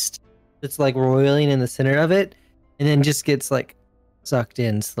mist that's like roiling in the center of it, and then just gets like sucked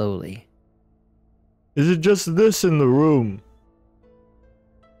in slowly. Is it just this in the room?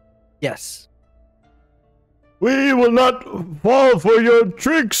 Yes. We will not fall for your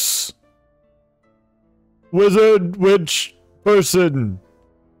tricks! Wizard, witch, person.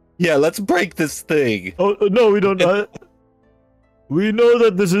 Yeah, let's break this thing. Oh, no, we don't. We know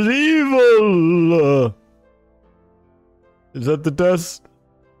that this is evil! Is that the test?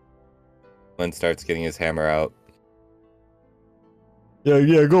 Wen starts getting his hammer out.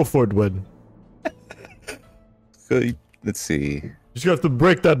 Yeah, go for it, Wen. So, let's see. Just have to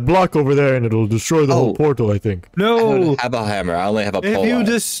break that block over there and it'll destroy the whole Oh. portal, I think. I don't have a hammer. I only have a If pole. you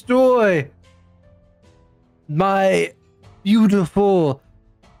destroy my beautiful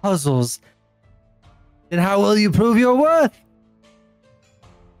puzzles, then how will you prove your worth?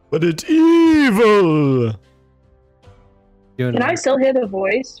 But it's evil! Can I still hear the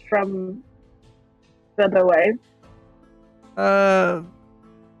voice from further away? Go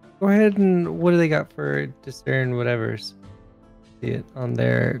ahead and what do they got for discern whatever's? See it on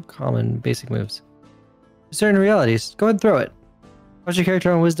their common basic moves. Discern realities. Go ahead and throw it. What's your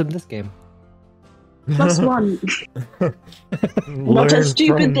character on wisdom this game? +1. Not as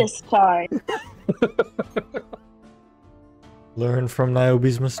stupid this time. Learn from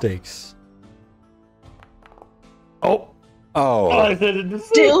Niobe's mistakes. Oh! Oh, I said it before.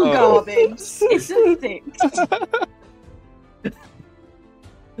 Still Oh. garbage. It's a thing.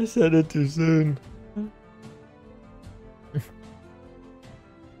 I said it too soon.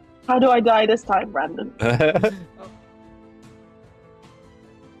 How do I die this time, Brandon?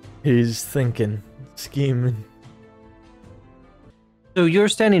 He's thinking, scheming. So you're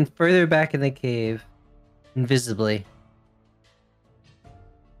standing further back in the cave, invisibly.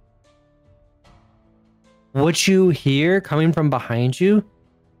 What you hear coming from behind you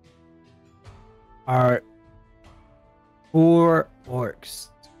are 4 orcs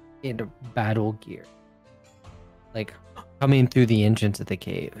in battle gear. Like coming through the entrance of the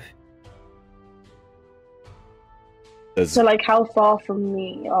cave. Does So, like, how far from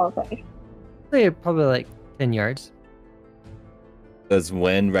me are they? They're probably like 10 yards. does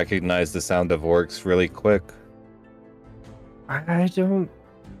Wynn recognize the sound of orcs really quick? I don't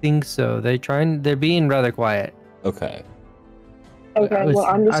think so. They're being rather quiet. Okay. Okay, I was- well,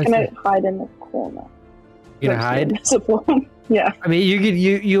 I'm I just was gonna think- hide in the corner. You're gonna hide? Invisible. Yeah. I mean,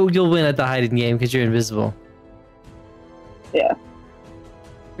 you'll win at the hiding game because you're invisible. Yeah.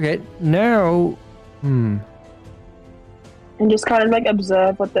 Okay, now, And just kind of like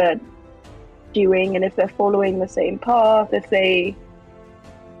observe what they're doing and if they're following the same path, if they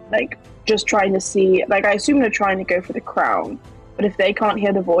like just trying to see, like, I assume they're trying to go for the crown, but if they can't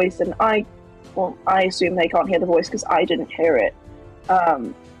hear the voice, and I assume they can't hear the voice because I didn't hear it,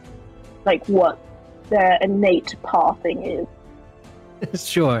 like what their innate pathing is.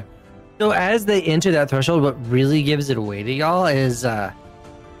 sure. So as they enter that threshold, what really gives it away to y'all is,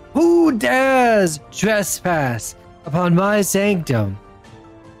 who dares trespass upon my sanctum?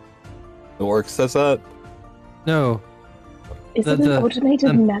 The orc says that? No, Is The- it an the-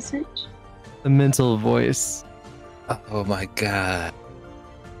 automated message? the mental voice. Oh my god.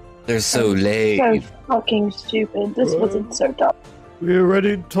 They're so So late. fucking stupid. This wasn't so dumb. We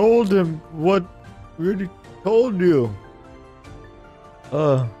already told him what. We already told you.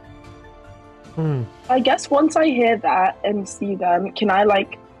 I guess once I hear that and see them, can I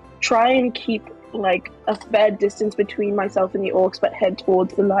like try and keep like a fair distance between myself and the orcs, but head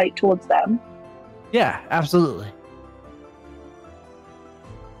towards the light, towards them? Yeah, absolutely.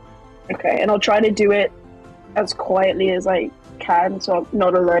 Okay, and I'll try to do it as quietly as I can, so I'm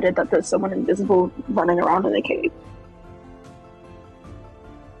not alerted that there's someone invisible running around in the cave.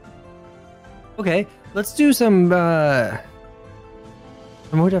 Okay, let's do some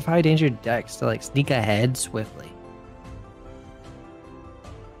promote high danger decks to like sneak ahead swiftly.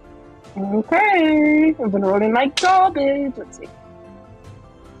 Okay, I've been rolling like garbage. Let's see.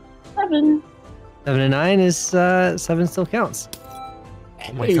 7. 7 and 9 is 7 still counts.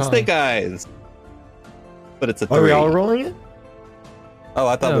 Oh my Hey, god. snake eyes. But it's a 3. Are we all rolling it? Oh,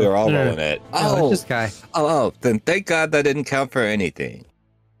 I thought No, we were all no, no. rolling it. No, Oh, it's just Kai. oh, then thank God that didn't count for anything.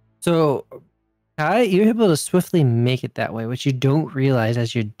 So, Kai, you're able to swiftly make it that way. What you don't realize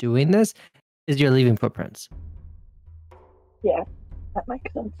as you're doing this is you're leaving footprints. That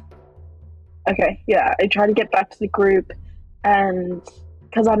makes sense. Okay, yeah, I try to get back to the group, and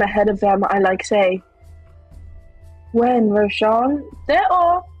because I'm ahead of them, I like say, when Roshan, there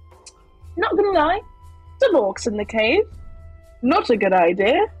are, not gonna lie, some orcs in the cave. Not a good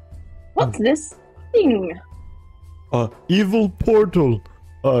idea. What's this thing? Evil portal.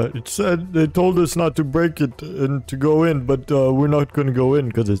 It said they told us not to break it and to go in, but we're not going to go in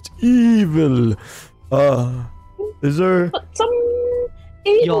because it's evil. Is there But some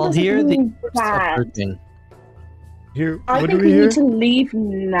evil Y'all doesn't hear the mean bad. approaching. here? I What do think we we hear? need to leave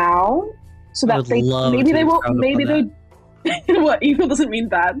now, so I that would they love maybe to they won't. expound Maybe upon they. What evil doesn't mean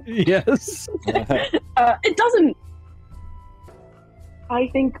bad. Yes. It doesn't. I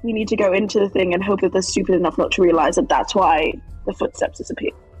think we need to go into the thing and hope that they're stupid enough not to realize that that's why the footsteps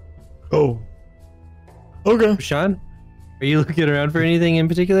disappear. Oh. Okay. Sean, are you looking around for anything in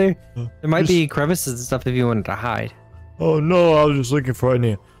particular? There might Just- be crevices and stuff if you wanted to hide. Oh no, I was just looking for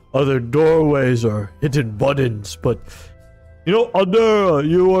any other doorways or hidden buttons, but you know, Aldera,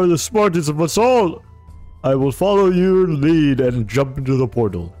 you are the smartest of us all. I will follow your lead and jump into the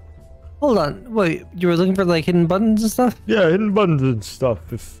portal. Hold on. Wait, you were looking for like hidden buttons and stuff? Yeah, hidden buttons and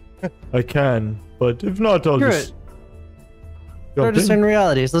stuff if I can, but if not, I'll Sure. just Or jump in. discern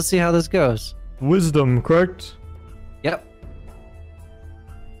realities. Let's see how this goes. Wisdom, correct? Yep.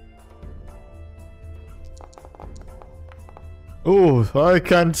 Oh, I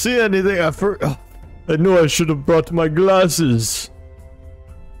can't see anything. I knew I should have brought my glasses.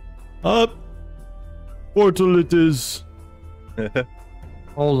 Up. Portal it is.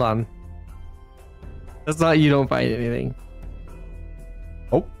 Hold on. That's not you don't find anything.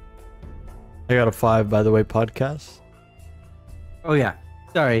 I got a 5, by the way, podcast. Oh yeah.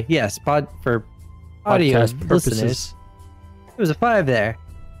 Sorry. Yes, for audio Podcast listeners. It was a 5 there.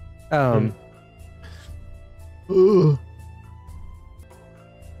 Ugh.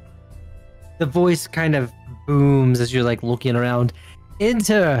 The voice kind of booms as you're like looking around.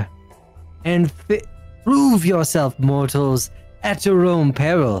 Enter and prove yourself, mortals, at your own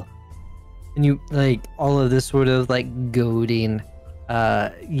peril. And you like all of this sort of like goading,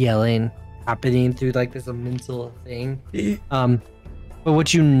 yelling happening through like this mental thing. But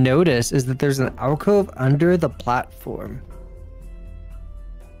what you notice is that there's an alcove under the platform.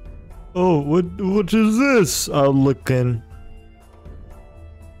 Oh, what is this? I'll look in.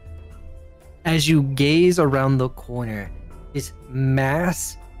 as you gaze around the corner, this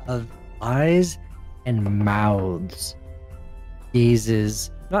mass of eyes and mouths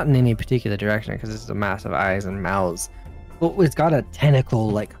gazes not in any particular direction because it's a mass of eyes and mouths, but it's got a tentacle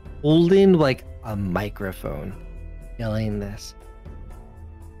like holding like a microphone, yelling this.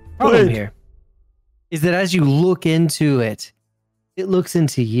 Problem Wait. here is that as you look into it, it looks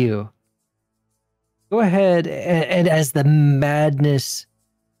into you. Go ahead and as the madness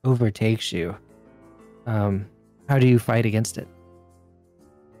overtakes you, how do you fight against it?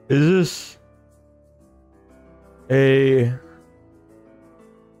 Is this a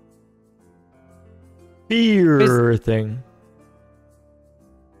fear thing?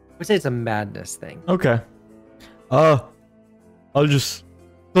 I would say it's a madness thing. Okay. I'll just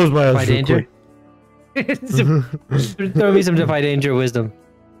close my eyes Defy real danger? quick. Throw me some defy danger wisdom.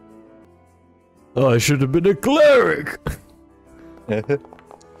 Oh, I should have been a cleric.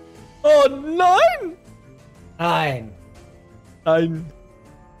 Oh, 9. 9. 9.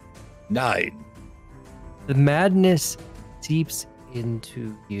 9. The madness seeps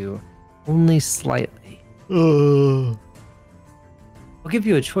into you only slightly. Uh, I'll give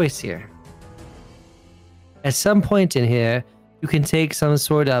you a choice here. At some point in here, you can take some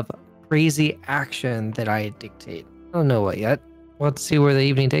sort of crazy action that I dictate. I don't know what yet. We'll have to see where the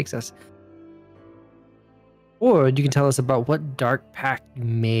evening takes us. Or you can tell us about what dark pact you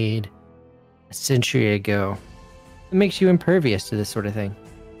made a century ago. It makes you impervious to this sort of thing.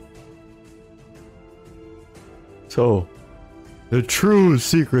 So, the true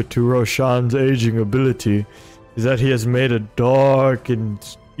secret to Roshan's aging ability is that he has made a dark and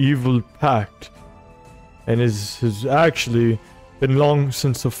evil pact, and has actually been long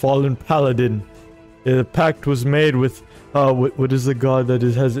since a fallen paladin. The pact was made with what is the god that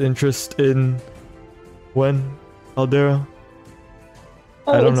has interest in when Aldera? I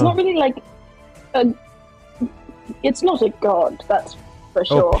Oh, don't it's know. not really like a. It's not a god, that's for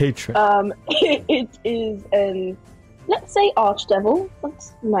sure. Oh, patron. It is an, let's say, archdevil.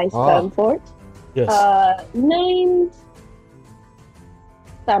 That's a nice Ah. term for it. Yes. Named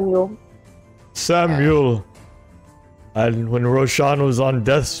Samuel. Samuel. And when Roshan was on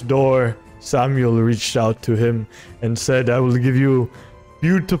death's door, Samuel reached out to him and said, I will give you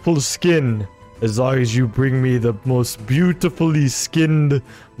beautiful skin as long as you bring me the most beautifully skinned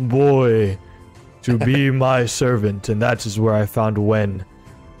boy to be my servant. And that is where I found Wen.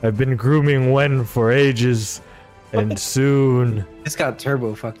 I've been grooming Wen for ages, and soon, This got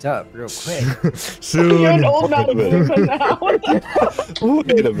turbo fucked up real quick. You're soon, an old man boomer now.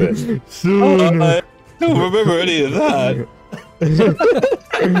 Wait a minute. soon. I don't remember any of that.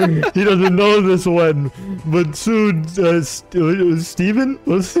 He doesn't know this one, but soon, Steven?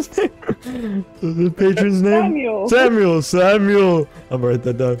 What's his name? The patron's name? Samuel. Samuel. I'm gonna write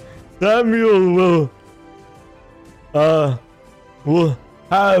that down. Samuel will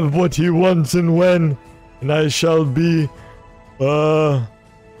have what he wants and when, and I shall be,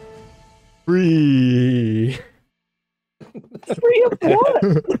 free. Free of what?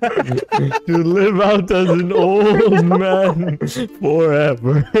 To live out as an old man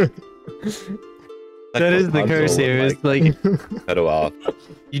forever. That is the curse here. It's like Cut it off.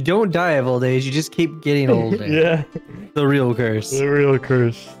 you don't die of old age, you just keep getting older. Yeah, The real curse. the real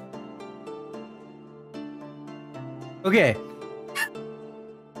curse. Okay.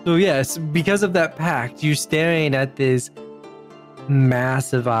 So yes, because of that pact, you're staring at this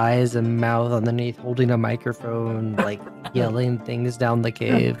massive eyes and mouth underneath, holding a microphone, like yelling things down the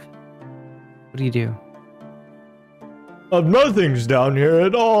cave. What do you do? Nothing's down here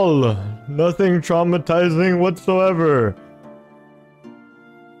at all. Nothing traumatizing whatsoever.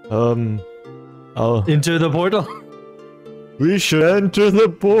 Enter the portal. We should enter the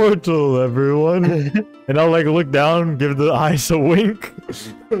portal, everyone. And I'll like look down, give the eyes a wink.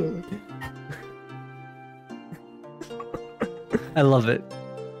 I love it.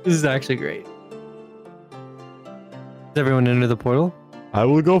 This is actually great. Does everyone enter the portal? I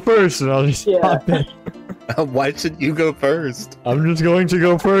will go first, and I'll just Yeah. hop in. Why should you go first? I'm just going to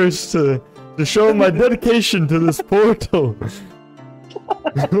go first to show my dedication to this portal.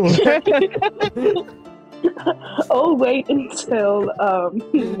 I'll wait until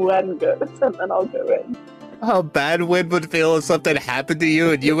Wen goes, and then I'll go in. How bad Win would feel if something happened to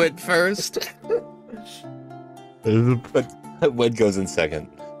you and you went first? Win goes in second.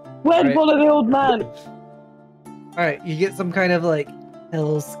 Wen, Right. follow the old man. Alright, you get some kind of like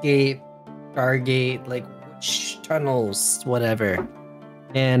hellscape, Stargate, like tunnels, whatever.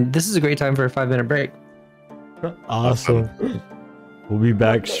 And this is a great time for a 5-minute break. Awesome. We'll be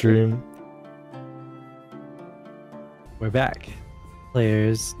back stream. We're back.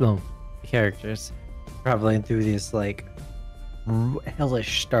 Players, no, characters traveling through this like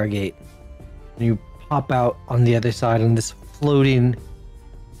hellish Stargate. And you pop out on the other side on this floating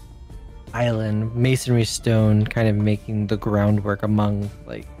island, masonry stone, kind of making the groundwork among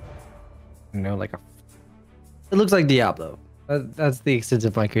like, you know, like a. It looks like Diablo. That's the extent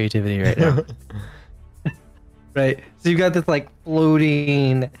of my creativity right now. Right. So you've got this like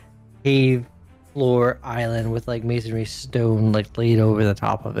floating cave floor island with like masonry stone like laid over the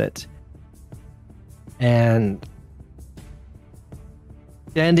top of it. And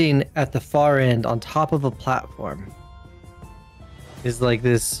standing at the far end on top of a platform is like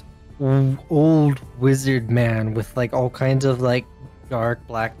this old wizard man with like all kinds of like dark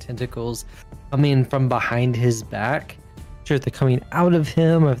black tentacles coming from behind his back. Not sure if they're coming out of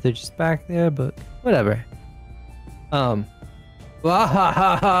him or if they're just back there, but whatever.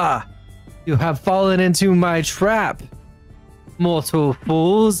 Wahahaha! You have fallen into my trap, mortal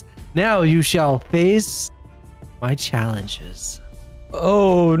fools. Now you shall face my challenges.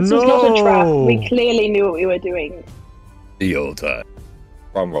 Oh This no! was not a trap. We clearly knew what we were doing. The old time.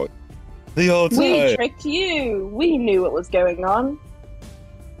 Wrong road. The old We time. tricked you. We knew what was going on.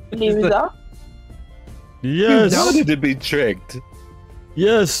 Loser. Yes, How did it be tricked?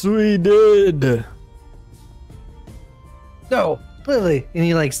 yes, we did. No, clearly. And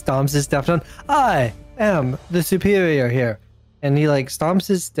he like stomps his staff down. I am the superior here. And he like stomps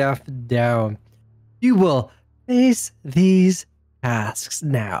his staff down. You will face these tasks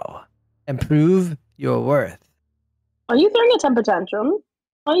now and prove your worth. Are you throwing a temper tantrum?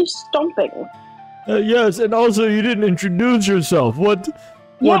 Are you stomping? Yes, and also you didn't introduce yourself. What?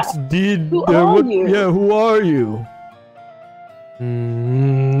 Yeah. What's did? Who are you? Yeah, who are you?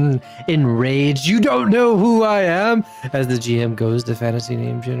 Enraged. You don't know who I am? As the GM goes to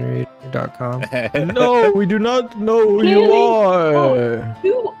fantasynamegenerator.com. No, we do not know who you Clearly- are.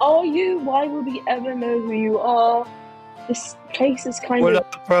 Who are you? Why would we ever know who you are? This place is kind We're of.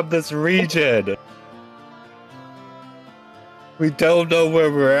 not from this region. We don't know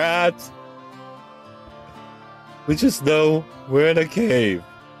where we're at. We just know we're in a cave.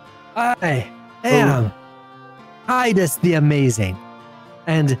 I am Hydus the Amazing,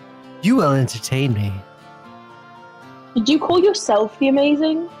 and you will entertain me. Did you call yourself the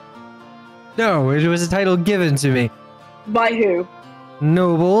Amazing? No, it was a title given to me. By who?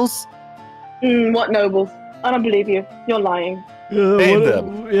 Nobles. What nobles? I don't believe you. You're lying. Yeah, Name what,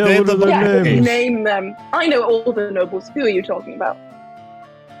 them. Yeah, Name what are them. their Yeah, names? name them. I know all the nobles. Who are you talking about?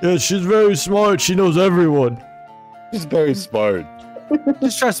 Yeah, she's very smart. She knows everyone. He's very smart.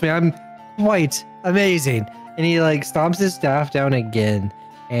 Just trust me, I'm quite amazing. And he like stomps his staff down again,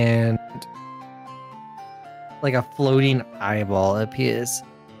 and like a floating eyeball appears.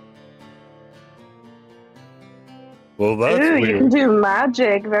 Well, that's Ooh, you can weird. do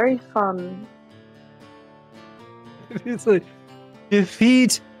magic. Very fun. It's like,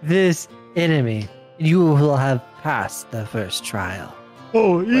 defeat this enemy, and you will have passed the first trial.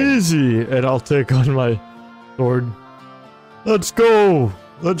 Oh, easy. And I'll take on my sword. Let's go.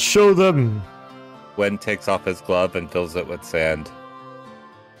 Let's show them. Wen takes off his glove and fills it with sand.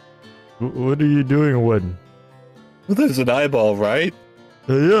 What are you doing, Wen? Well, there's an eyeball, right?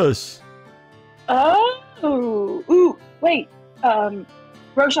 Yes. Oh, ooh, wait. Roshan,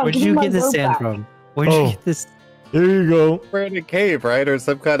 Where'd give me you my get this robe sand back. from? Where'd you Oh. get this? Here you go. We're in a cave, right? Or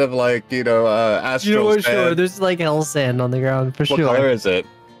some kind of like, astral You know what? Sure, sand. there's like hell sand on the ground for What sure. color is it?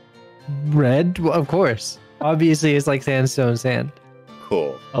 Red, well, of course. Obviously, it's like sandstone sand.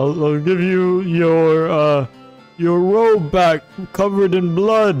 Cool. I'll give you your robe back, covered in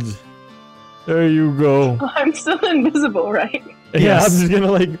blood. There you go. I'm still invisible, right? Yeah, Yes. I'm just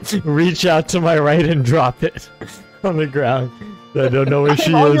gonna like reach out to my right and drop it on the ground. I don't know where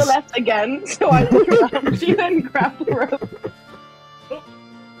she I'm on your is. left again, so I look around you and grab the rope.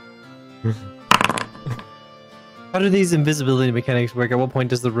 How do these invisibility mechanics work? At what point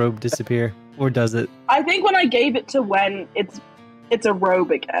does the robe disappear, or does it? I think when I gave it to Wen, it's a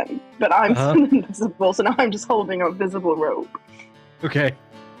robe again, but I'm Uh-huh. still invisible, so now I'm just holding a visible robe. Okay.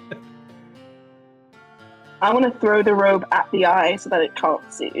 I want to throw the robe at the eye so that it can't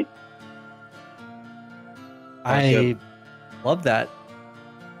see. I love that.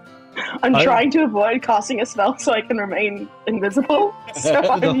 I'm I- trying to avoid casting a spell so I can remain invisible, so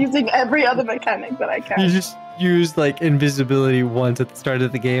I'm using every other mechanic that I You can. just used like invisibility once at the start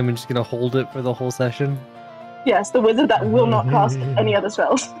of the game and just gonna hold it for the whole session. Yes, the wizard that will not cast any other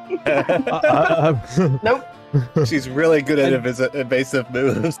spells. Nope. She's really good at evasive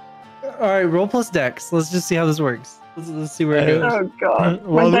moves. All right, roll plus dex. Let's just see how this works. Let's see where it goes. Oh god.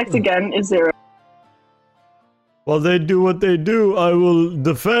 Well, My dex again is 0. While they do what they do, I will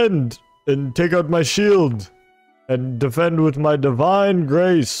defend. and take out my shield and defend with my divine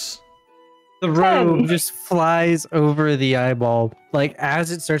grace. The robe just flies over the eyeball, like as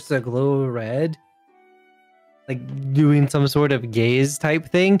it starts to glow red, like doing some sort of gaze type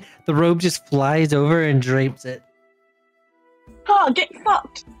thing. The robe just flies over and drapes it. Oh, get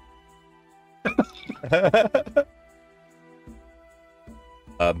fucked.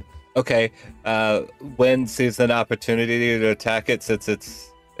 Okay. When sees an opportunity to attack it since it's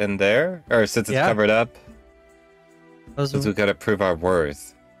in there, or since it's covered up. Since we gotta prove our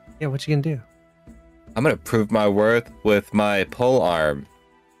worth. Yeah, what you gonna do? I'm gonna prove my worth with my pole arm.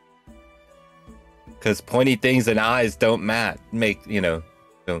 Because pointy things and eyes don't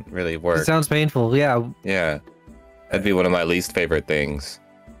don't really work. It sounds painful. Yeah. Yeah. That'd be one of my least favorite things.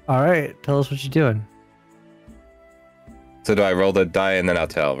 All right. Tell us what you're doing. So do I roll the die and then I'll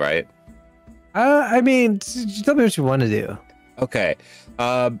tell, right? I mean, tell me what you want to do. Okay.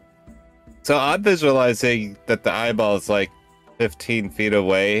 So I'm visualizing that the eyeball is like 15 feet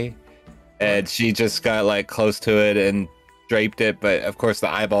away, and she just got like close to it and draped it, but of course the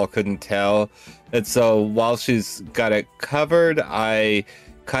eyeball couldn't tell. And so while she's got it covered, I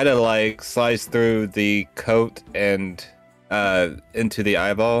kind of like slice through the coat and into the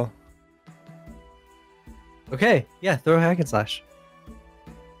eyeball. Okay. Yeah. Throw a hack and slash.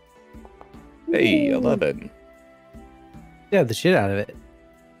 Hey, 11. Yeah, the shit out of it.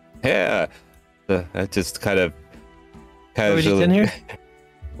 Yeah. I just kind of Throw a casually. D10 here.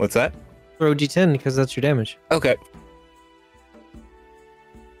 What's that? Throw a D10 because that's your damage. Okay.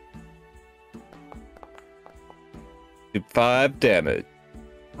 Do 5 damage.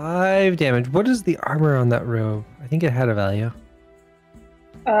 5 damage. What is the armor on that robe? I think it had a value.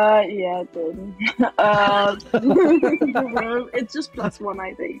 Yeah, it did. The robe, it's just +1,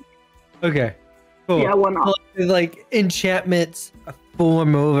 I think. Okay. Cool. Yeah, 1 off. Like enchantments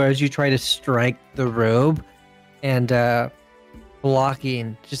form over as you try to strike the robe, and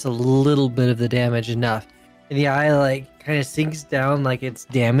blocking just a little bit of the damage enough. And the eye like kind of sinks down like it's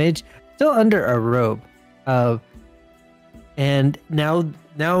damaged, still under a robe. And now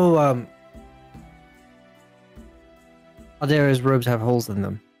Aldera's robes have holes in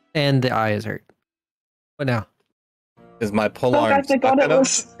them, and the eye is hurt. What now? Is my pole Fuck, arm I forgot stuck it in him?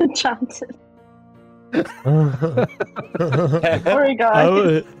 was enchanted. Sorry,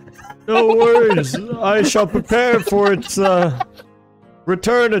 guys. No worries. I shall prepare for its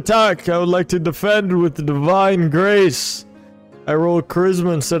return attack. I would like to defend with the divine grace. I roll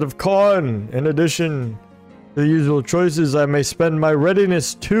charisma instead of con. In addition to the usual choices, I may spend my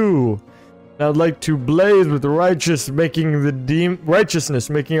readiness too. I would like to blaze with righteousness, making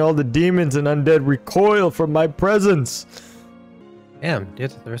all the demons and undead recoil from my presence. Damn, do you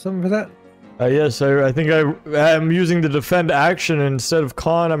have to throw something for that? Yes, I think I am using the defend action, and instead of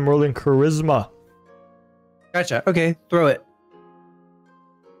con, I'm rolling charisma. Gotcha. Okay, throw it.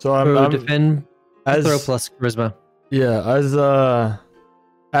 So Throw I'm defend. as Throw plus charisma. yeah,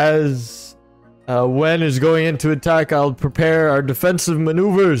 as Wen is going into attack, I'll prepare our defensive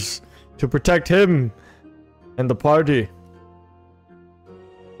maneuvers to protect him and the party.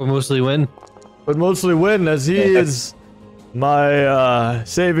 We'll mostly win. But mostly Wen, as he is my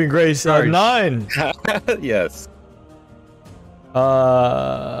saving grace at Charge. 9. Yes.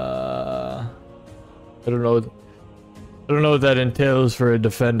 I don't know what that entails for a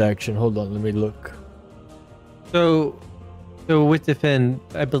defend action. Hold on, let me look. So with defend,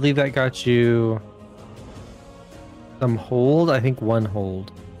 I believe that got you some hold. I think 1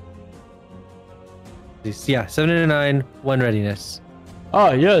 hold. Yeah, 7 and a 9, 1 readiness.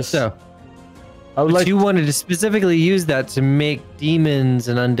 Ah, yes. So, I would but like you wanted to specifically use that to make demons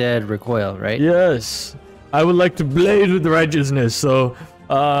and undead recoil, right? Yes. I would like to blaze with righteousness. So,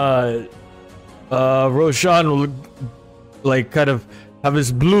 Roshan will like kind of have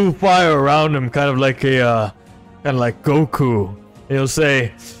this blue fire around him, kind of like Goku. He'll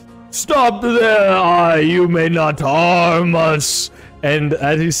say, "Stop there, you may not harm us." And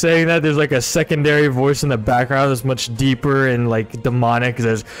as he's saying that, there's like a secondary voice in the background that's much deeper and like demonic.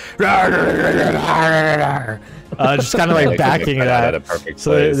 There's just kind of like backing that.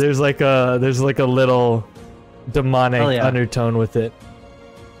 So there's like a little demonic undertone with it.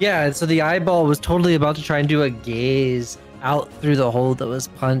 Yeah, and so the eyeball was totally about to try and do a gaze out through the hole that was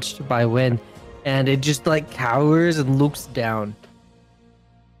punched by Wen, and it just like cowers and looks down.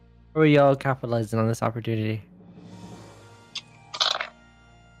 How are y'all capitalizing on this opportunity?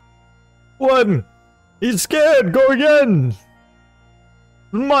 1. He's scared. Go again.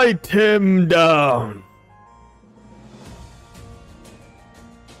 Smite him down.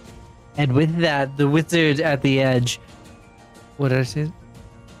 And with that, the wizard at the edge. What did I say?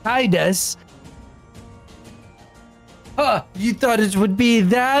 Tidus. Huh, you thought it would be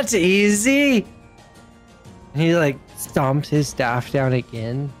that easy? And he like stomps his staff down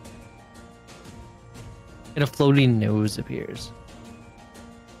again. And a floating nose appears.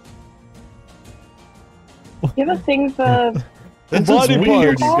 You have a thing for... This Body is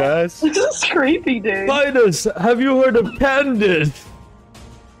weird, parts. you guys. This is creepy, dude. Titus, have you heard of Candace?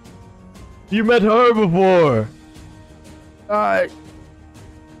 You met her before.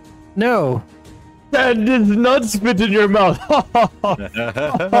 No. Candace nuts spit in your mouth.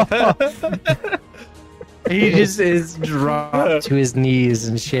 He just is dropped to his knees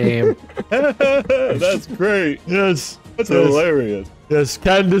in shame. That's great. Yes. That's yes. hilarious. Yes,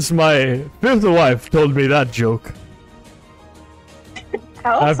 Candace, my fifth wife, told me that joke.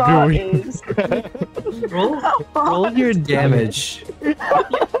 After Elsa we- is... Roll your damage.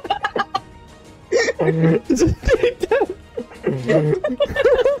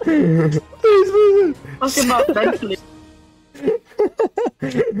 Fuck him up mentally.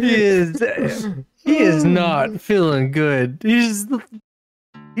 He is not feeling good. He's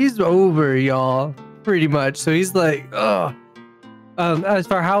over, y'all, pretty much. So he's like, oh. As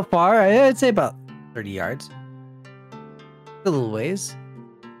far how far? I'd say about 30 yards. A little ways.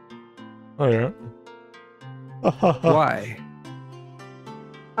 Oh yeah. Why?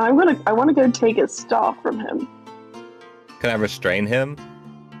 I want to go take his staff from him. Can I restrain him?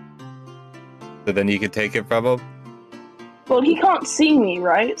 So then you can take it from him? Well, he can't see me,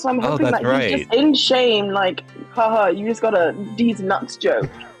 right? So I'm Oh, hoping that's that he's just in shame, like, haha, you just got a these nuts joke.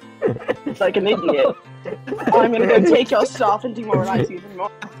 Like an idiot. I'm gonna go take your staff and demoralize you even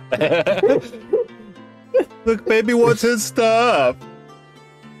more. Look, baby wants his stuff.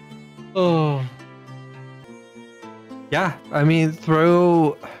 Oh. Yeah, I mean,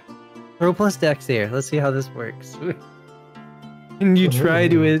 throw plus dex here. Let's see how this works. And you try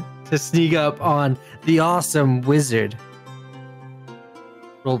to sneak up on the awesome wizard.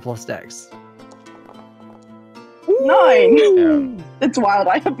 Roll plus dex. 9! Yeah. It's wild.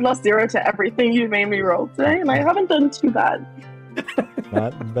 I have +0 to everything you made me roll today, and I haven't done too bad.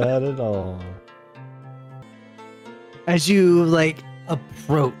 Not bad at all. As you like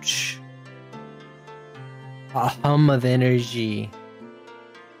approach, a hum of energy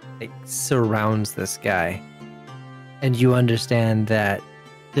like surrounds this guy, and you understand that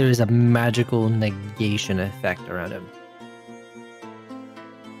there is a magical negation effect around him.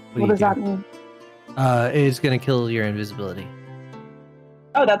 What does that mean? It's gonna kill your invisibility.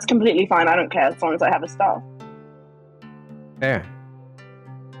 Oh, that's completely fine. I don't care as long as I have a staff. Fair.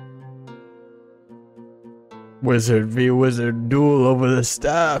 Wizard v wizard duel over the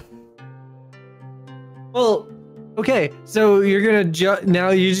staff. Well, okay. So you're gonna now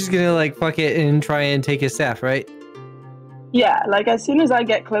you're just gonna like fuck it and try and take his staff, right? Yeah, like as soon as I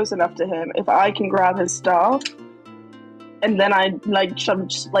get close enough to him, if I can grab his staff, and then I like some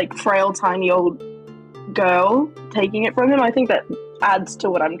like frail, tiny old girl taking it from him, I think that adds to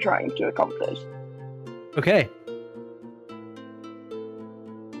what I'm trying to accomplish. Okay.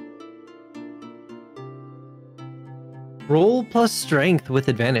 Roll plus strength with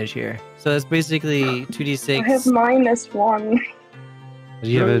advantage here. So that's basically 2d6. I have -1.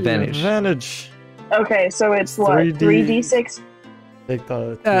 You have advantage. Advantage. Okay, so it's what 3D. 3d6. Take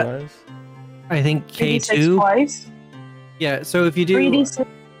the two Uh, eyes. I think 3d6 K2. twice. Yeah. So if you do, 3d6.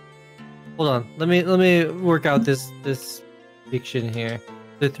 hold on. Let me work out this fiction here.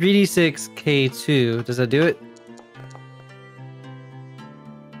 The 3d6 K2. Does that do it?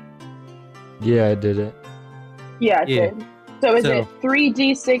 Yeah, I did it. Yeah, it Yeah. did. So is So- it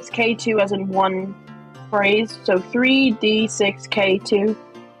 3d6 K2 as in one phrase? So 3d6 K2.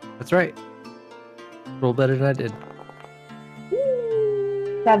 That's right. Roll better than I did.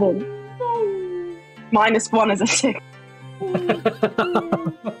 7. -1 is a 6.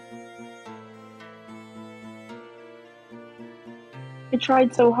 I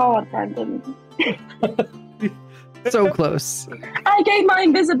tried so hard, Brandon. So close. I gave my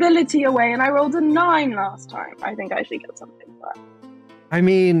invisibility away and I rolled a 9 last time. I think I should get something for that. I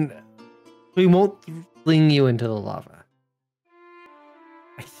mean, we won't fling you into the lava.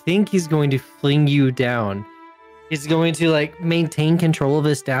 I think he's going to fling you down. He's going to like maintain control of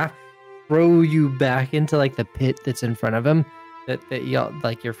his staff, throw you back into like the pit that's in front of him that y'all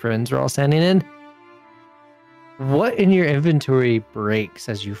like your friends are all standing in. What in your inventory breaks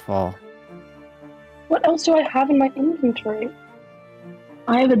as you fall? What else do I have in my inventory?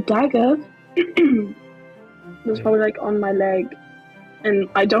 I have a dagger. It's probably like on my leg. And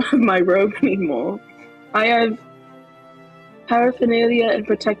I don't have my robe anymore. I have paraphernalia and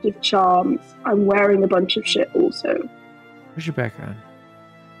protective charms. I'm wearing a bunch of shit also. Where's your background?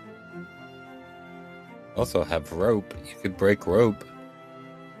 Also have rope. You could break rope.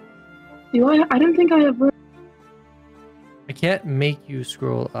 Do I? I don't think I have. I can't make you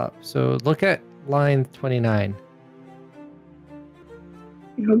scroll up. So look at line 29.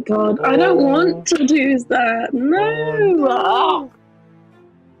 Oh God, I don't want to do that. No. Oh,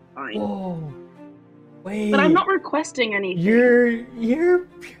 Fine. Whoa. Wait. But I'm not requesting anything. Your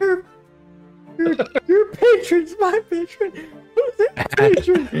patron's my patron. Who's that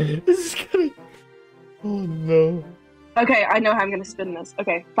patron? This is gonna. Oh no. Okay, I know how I'm gonna spin this.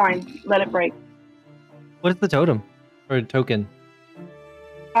 Okay, fine. Let it break. What is the totem or token?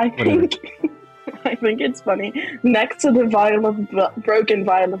 I Whatever. think I think it's funny. Next to the broken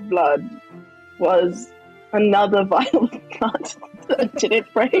vial of blood was another vial of blood. Did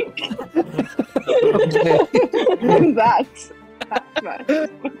it break? That's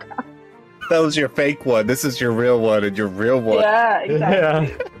magic. That was your fake one. This is your real one, and your real one. Yeah, exactly.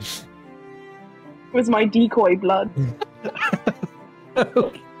 Yeah. It was my decoy blood.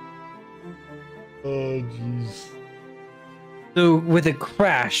 Oh jeez. So with a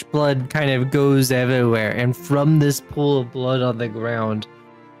crash, blood kind of goes everywhere, and from this pool of blood on the ground,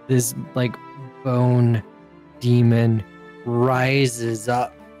 this like bone demon rises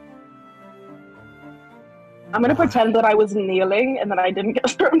up. I'm gonna pretend that I was kneeling and that I didn't get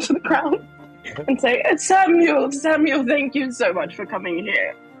thrown to the ground and say, Samuel, thank you so much for coming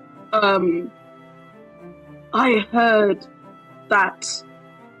here. I heard that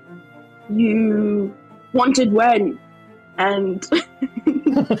you wanted Wen, and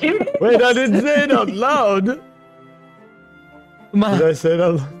Wait, I didn't say it out loud. Did I say it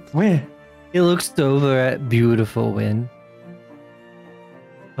out loud? Where? He looks over at beautiful Win.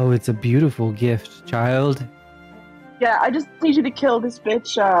 Oh, it's a beautiful gift, child. Yeah, I just need you to kill this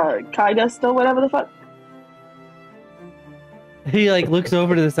bitch, Kaidust or whatever the fuck. He like looks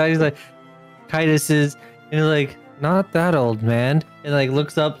over to the side. He's like, Titus is, and he's like, not that old man. And like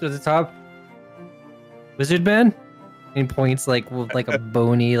looks up to the top. Wizard man? And points like with like a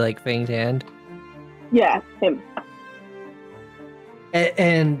bony, like fanged hand. Yeah, him.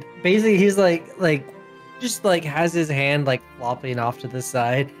 And basically he's like just like has his hand like flopping off to the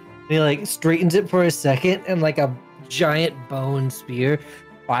side. And he like straightens it for a second, and like a giant bone spear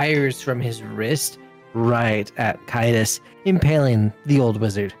fires from his wrist right at Titus, impaling the old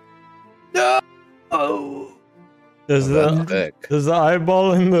wizard. No! Oh. Does That's sick. the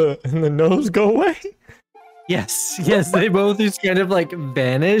eyeball in the nose go away? Yes, they both just kind of like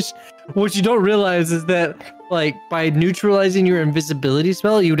vanish. What you don't realize is that like by neutralizing your invisibility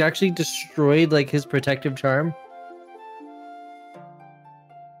spell, you would actually destroy like his protective charm.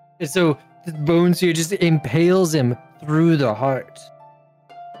 And so the bone spear just impales him through the heart.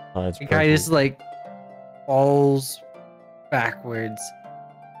 Oh, that's The guy just like falls backwards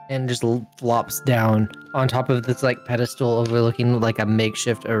and just flops down on top of this like pedestal overlooking like a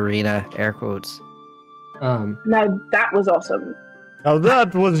makeshift arena, air quotes. Now that was awesome. Now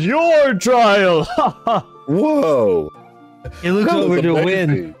that was your trial. Whoa! He looks That was over to amazing.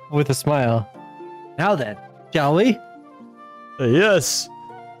 Win with a smile. Now then, shall we? Yes,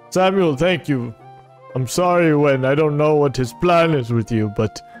 Samuel. Thank you. I'm sorry, Wen. I don't know what his plan is with you,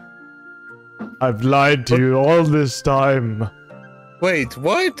 but I've lied to you all this time. Wait,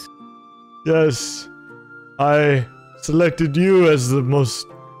 what? Yes, I selected you as the most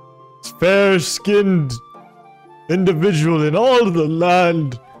fair-skinned individual in all the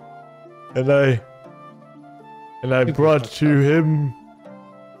land, and I brought you him.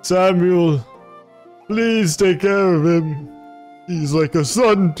 Samuel, please take care of him. He's like a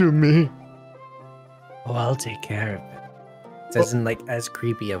son to me. Oh, I'll take care of it. Says in like as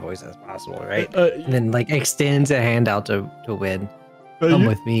creepy a voice as possible, right? Uh, And then like extends a hand out to Win. Come you,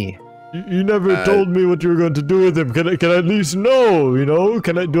 with me. you never told me what you were going to do with him. Can I at least know? You know?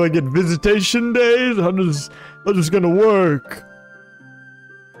 Do I get visitation days? How's this gonna work?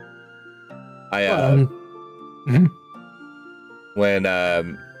 I when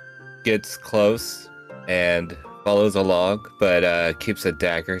gets close and follows along, but keeps a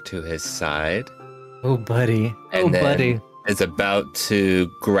dagger to his side. Oh, buddy. Oh, And then- buddy. Is about to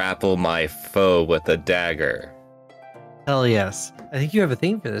grapple my foe with a dagger. Hell yes. I think you have a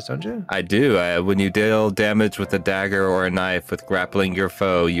thing for this, don't you? I do. When you deal damage with a dagger or a knife with grappling your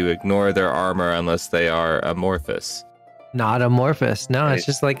foe, you ignore their armor unless they are amorphous. Not amorphous. No, Right. it's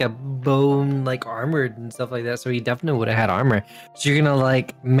just like a bone, like armored and stuff like that. So he definitely would have had armor. So you're gonna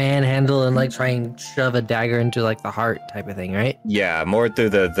like manhandle and like try and shove a dagger into like the heart type of thing, right? Yeah, more through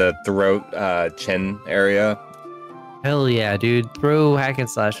the throat, chin area. Hell yeah, dude. Throw hack and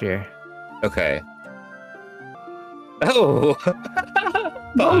slash here. Okay. Oh!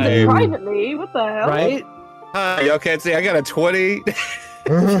 Rolled it Five. privately. What the hell? Right? Hi, y'all can't see. I got a 20. What?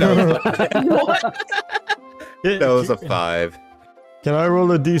 That was a 5. Can I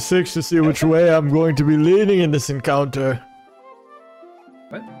roll a d6 to see which way I'm going to be leaning in this encounter?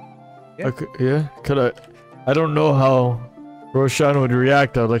 What? Yeah. Okay, yeah? Could I? I don't know how Roshan would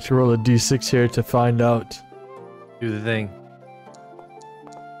react. I'd like to roll a d6 here to find out. Do the thing.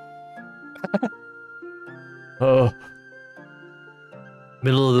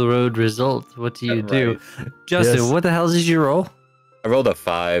 Middle of the road result. What do you do? Justin, Yes. what the hell did you roll? I rolled a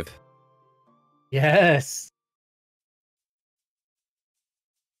 5. Yes.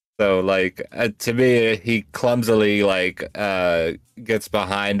 So like to me, he clumsily gets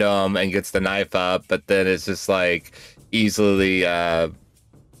behind him and gets the knife up, but then it's just like easily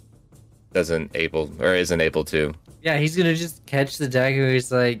isn't able to. Yeah, he's gonna just catch the dagger.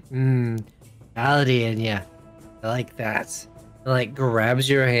 He's like, Paladin, yeah, I like that. And like grabs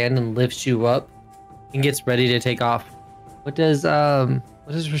your hand and lifts you up, and gets ready to take off. What does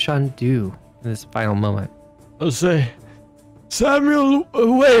Rashawn do in this final moment? I'll say, Samuel,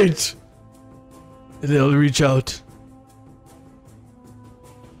 wait! And they'll reach out.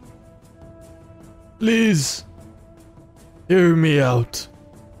 Please, hear me out.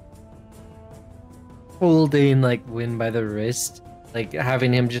 Holding like Wynn by the wrist, like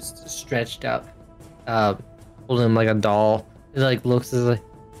having him just stretched out, holding him like a doll. He like looks as like,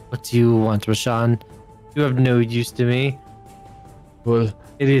 what do you want, Rashawn? You have no use to me. Well,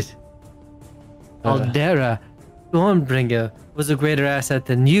 It is. Aldera, Dawnbringer was a greater asset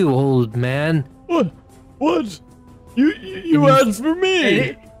than you, old man. what? What? You asked for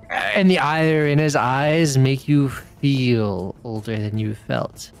me! And the ire in his eyes make you feel older than you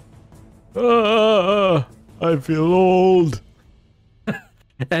felt. I feel old.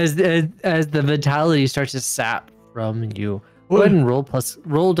 As the vitality starts to sap from you. Go ahead and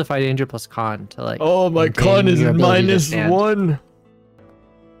roll Defy Danger plus con to like. Oh, my maintain con is your ability to stand. -1.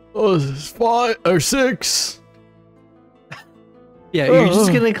 Oh, this is 5 or 6. Yeah, you're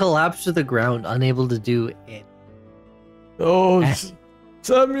just gonna collapse to the ground, unable to do it. Oh,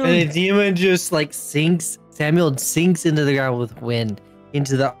 Samuel. And the demon just like sinks. Samuel sinks into the ground with wind,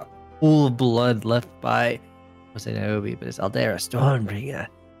 into the pool of blood left by, I was say Niobe, but it's Aldera Stormbringer.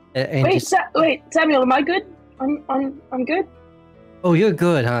 And Wait, just, wait, Samuel, am I good? I'm good. oh, you're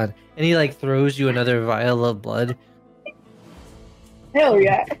good, huh? And he like throws you another vial of blood. Hell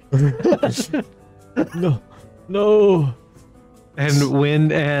yeah. No. And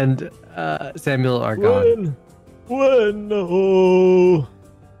Wynn and Samuel are gone. When? No.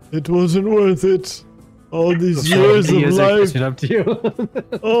 It wasn't worth it. All these So years he of is life. catching up to you.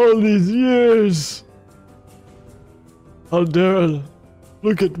 All these years. Aldera,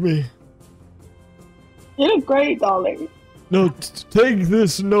 look at me. You look great, darling. No, take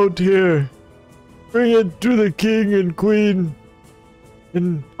this note here. Bring it to the king and queen.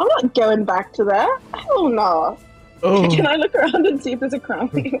 And I'm not going back to there. Hell no. oh, Can I look around and see if there's a crown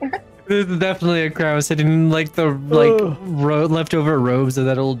anywhere? There's definitely a crown sitting in like the leftover robes of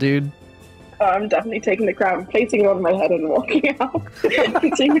that old dude. Oh, I'm definitely taking the crown, placing it on my head and walking out.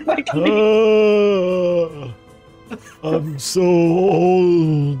 And seeing if I can I'm so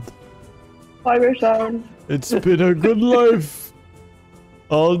old. Bye, Roshan. It's been a good life.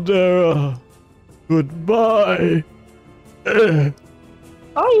 Aldera, goodbye.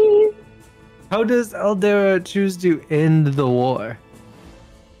 Bye. How does Aldera choose to end the war?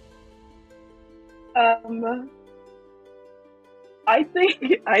 I think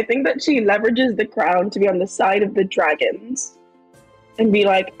that she leverages the crown to be on the side of the dragons and be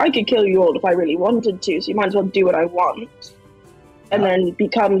like, I could kill you all if I really wanted to, so you might as well do what I want. And then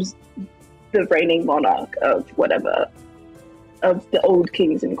becomes the reigning monarch of whatever, of the old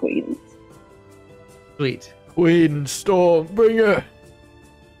kings and queens. Sweet. Queen Stormbringer.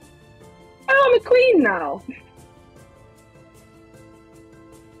 Oh, I'm a queen now.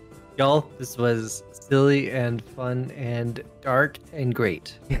 Y'all, this was silly and fun and dark and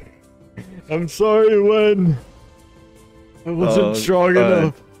great. I'm sorry when I wasn't strong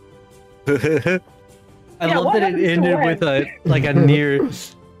enough. I Yeah, love what that it happens to ended Wen? with a near.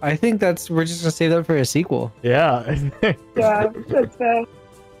 I think we're just gonna save that for a sequel. Yeah. Yeah, that's fair.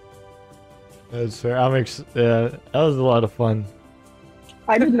 That's fair. Yeah, that was a lot of fun.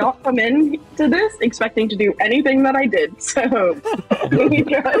 I did not come in to this expecting to do anything that I did, so here we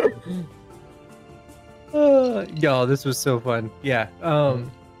go. Y'all, this was so fun. Yeah.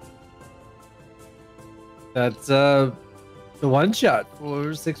 That's the one shot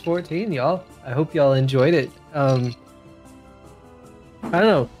for 614, y'all. I hope y'all enjoyed it. I don't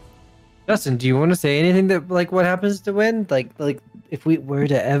know. Justin, do you want to say anything that like what happens to win? Like if we were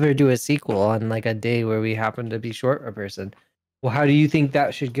to ever do a sequel on like a day where we happen to be short a person, well, how do you think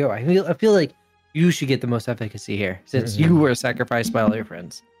that should go? I feel like you should get the most efficacy here, since you were sacrificed by all your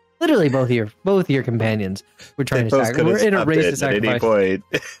friends. Literally, both of your companions were trying to sacrifice. We're in a race to at any sacrifice.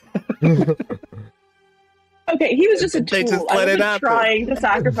 point. Okay, he was just a They tool. just I let it wasn't happen. trying to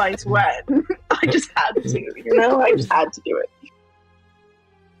sacrifice Wen. I just had to, you know? I just had to do it.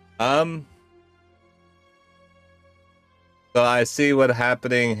 So I see what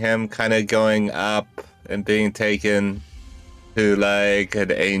happening, him kind of going up and being taken to like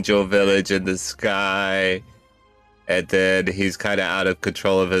an angel village in the sky. And then he's kind of out of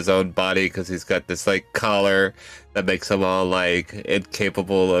control of his own body because he's got this like collar that makes him all like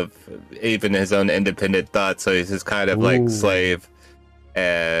incapable of even his own independent thoughts. So he's just kind of like Ooh. slave.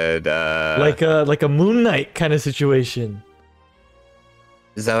 And Like a Moon Knight kind of situation.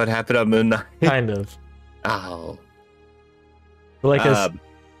 is that what happened on Moon Knight? Kind of. Oh. Like a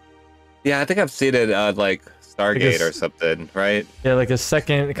Yeah, I think I've seen it on like Stargate s- or something, right? like a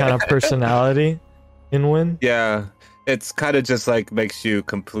second kind of personality in Win. Yeah, it's kind of just like makes you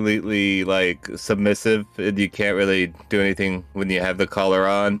completely like submissive, and you can't really do anything when you have the collar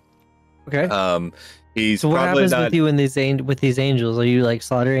on. Okay. He's So what probably happens not. with you in with these angels? Are you like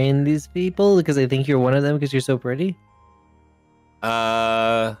slaughtering these people because they think you're one of them because you're so pretty?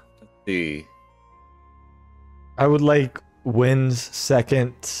 Let's see. I would like Win's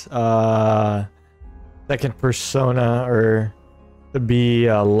second persona or to be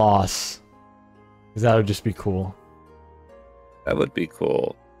a loss. Because that would just be cool. That would be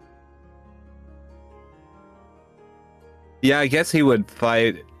cool. Yeah, I guess he would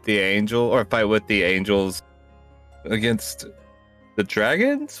fight the angel or fight with the angels against the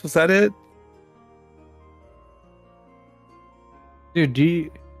dragons. Was that it? Dude, you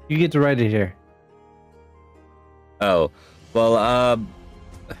get to write it here. Oh, well,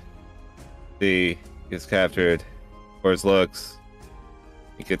 he gets captured for his looks.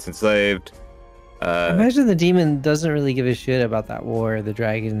 He gets enslaved. Imagine the demon doesn't really give a shit about that war, the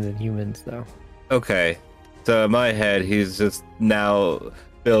dragons and humans, though. Okay, so in my head, he's just now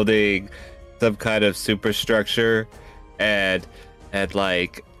building some kind of superstructure, and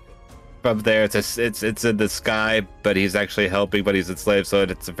like from there, it's in the sky, but he's actually helping, but he's enslaved, so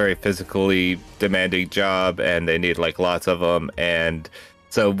it's a very physically demanding job, and they need like lots of them, and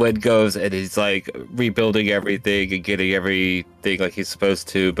so Win goes and he's like rebuilding everything and getting everything like he's supposed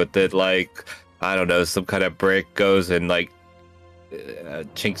to, but then like I don't know, some kind of brick goes and like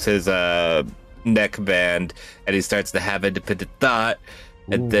chinks his neck band, and he starts to have independent thought.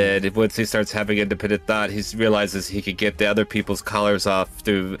 And then once he starts having independent thought, he realizes he could get the other people's collars off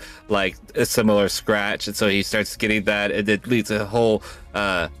through like a similar scratch, and so he starts getting that, and it leads a whole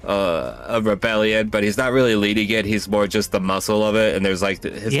a rebellion. But he's not really leading it; he's more just the muscle of it. And there's like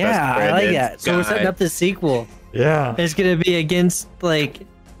his best Yeah, friend I like and that. So we're setting guy. up the sequel. Yeah. It's gonna be against like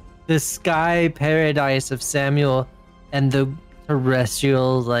the sky paradise of Samuel and the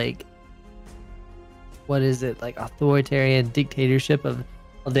terrestrial like what is it, like authoritarian dictatorship of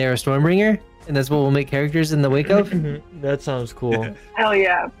Aldera Stormbringer, and that's what we'll make characters in the wake of. That sounds cool. Hell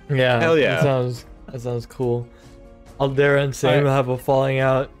yeah. Yeah. Hell yeah. That sounds cool. Aldera and Sam have a falling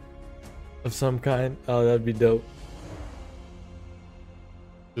out of some kind. Oh, that'd be dope.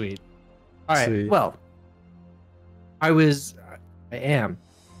 Sweet. All right. Sweet. Well, I am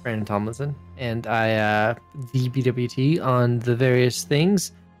Brandon Tomlinson, and I the BWT on the various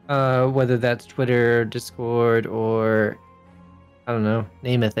things, whether that's Twitter, Discord, or I don't know,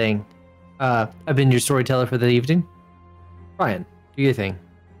 name a thing. I've been your storyteller for the evening. Ryan, do your thing.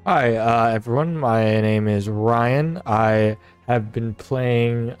 Hi, everyone. My name is Ryan. I have been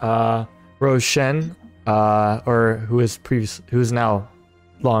playing Roshen, or who is now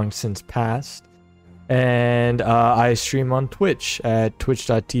long since passed, and I stream on Twitch at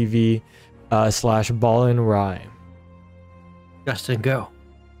twitch.tv/ballandrhyme. Justin, go.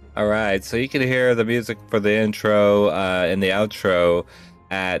 All right, so you can hear the music for the intro and the outro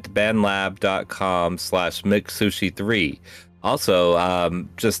at bandlab.com/mixsushi3. Also,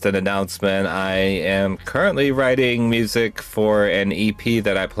 just an announcement, I am currently writing music for an EP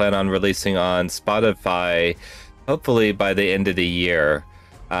that I plan on releasing on Spotify, hopefully by the end of the year.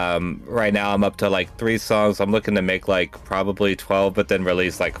 Right now I'm up to like 3 songs. I'm looking to make like probably 12, but then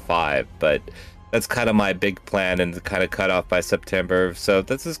release like 5. But that's kind of my big plan, and kind of cut off by September. So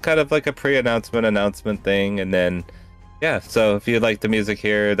this is kind of like a announcement thing. And then, yeah, so if you like the music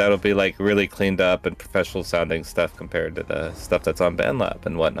here, that'll be like really cleaned up and professional sounding stuff compared to the stuff that's on BandLab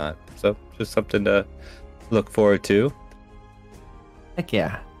and whatnot. So just something to look forward to. Heck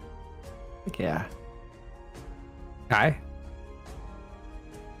yeah. Heck yeah. Kai?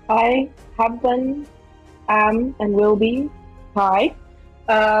 I have been, am, and will be Kai.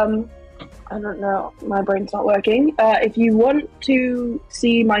 I don't know, my brain's not working. If you want to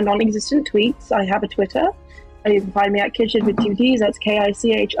see my non-existent tweets, I have a Twitter. You can find me at Kitchen with 2 T's. That's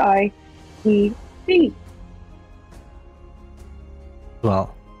KICHITT.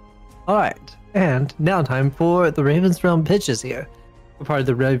 Well, all right. And now time for the Raven's Realm pitches here. We're part of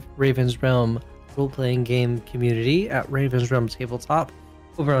the Raven's Realm role-playing game community at Raven's Realm Tabletop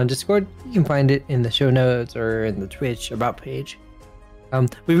over on Discord. You can find it in the show notes or in the Twitch about page.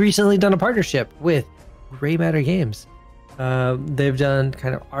 We've recently done a partnership with Gray Matter Games. They've done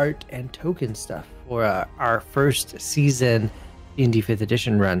kind of art and token stuff for our first season D&D 5th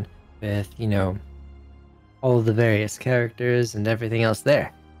edition run with, you know, all of the various characters and everything else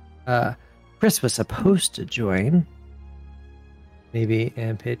there. Chris was supposed to join, maybe,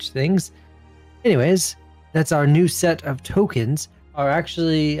 and pitch things. Anyways, that's our new set of tokens. Are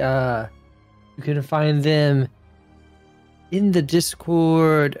actually, you can find them in the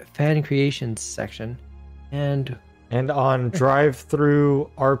Discord fan creations section, and on Drive-Through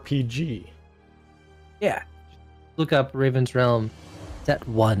RPG. Yeah, look up Raven's Realm Set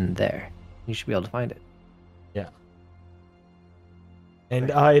 1 there. You should be able to find it. Yeah. And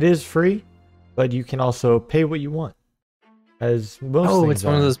it is free, but you can also pay what you want. As most things it's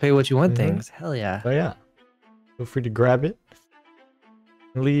one of those pay what you want things. Hell yeah. So yeah, feel free to grab it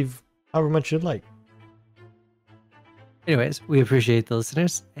and leave however much you'd like. Anyways, we appreciate the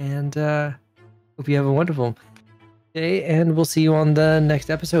listeners, and hope you have a wonderful day, and we'll see you on the next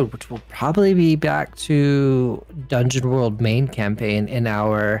episode, which will probably be back to Dungeon World main campaign in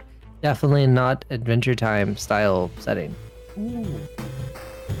our definitely not Adventure Time style setting. Ooh.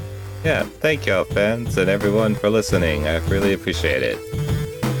 Yeah, thank y'all, fans, and everyone for listening. I really appreciate it.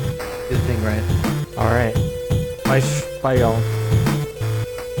 Good thing, Ryan. All right. Bye, y'all.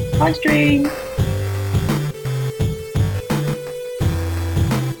 Bye, stream.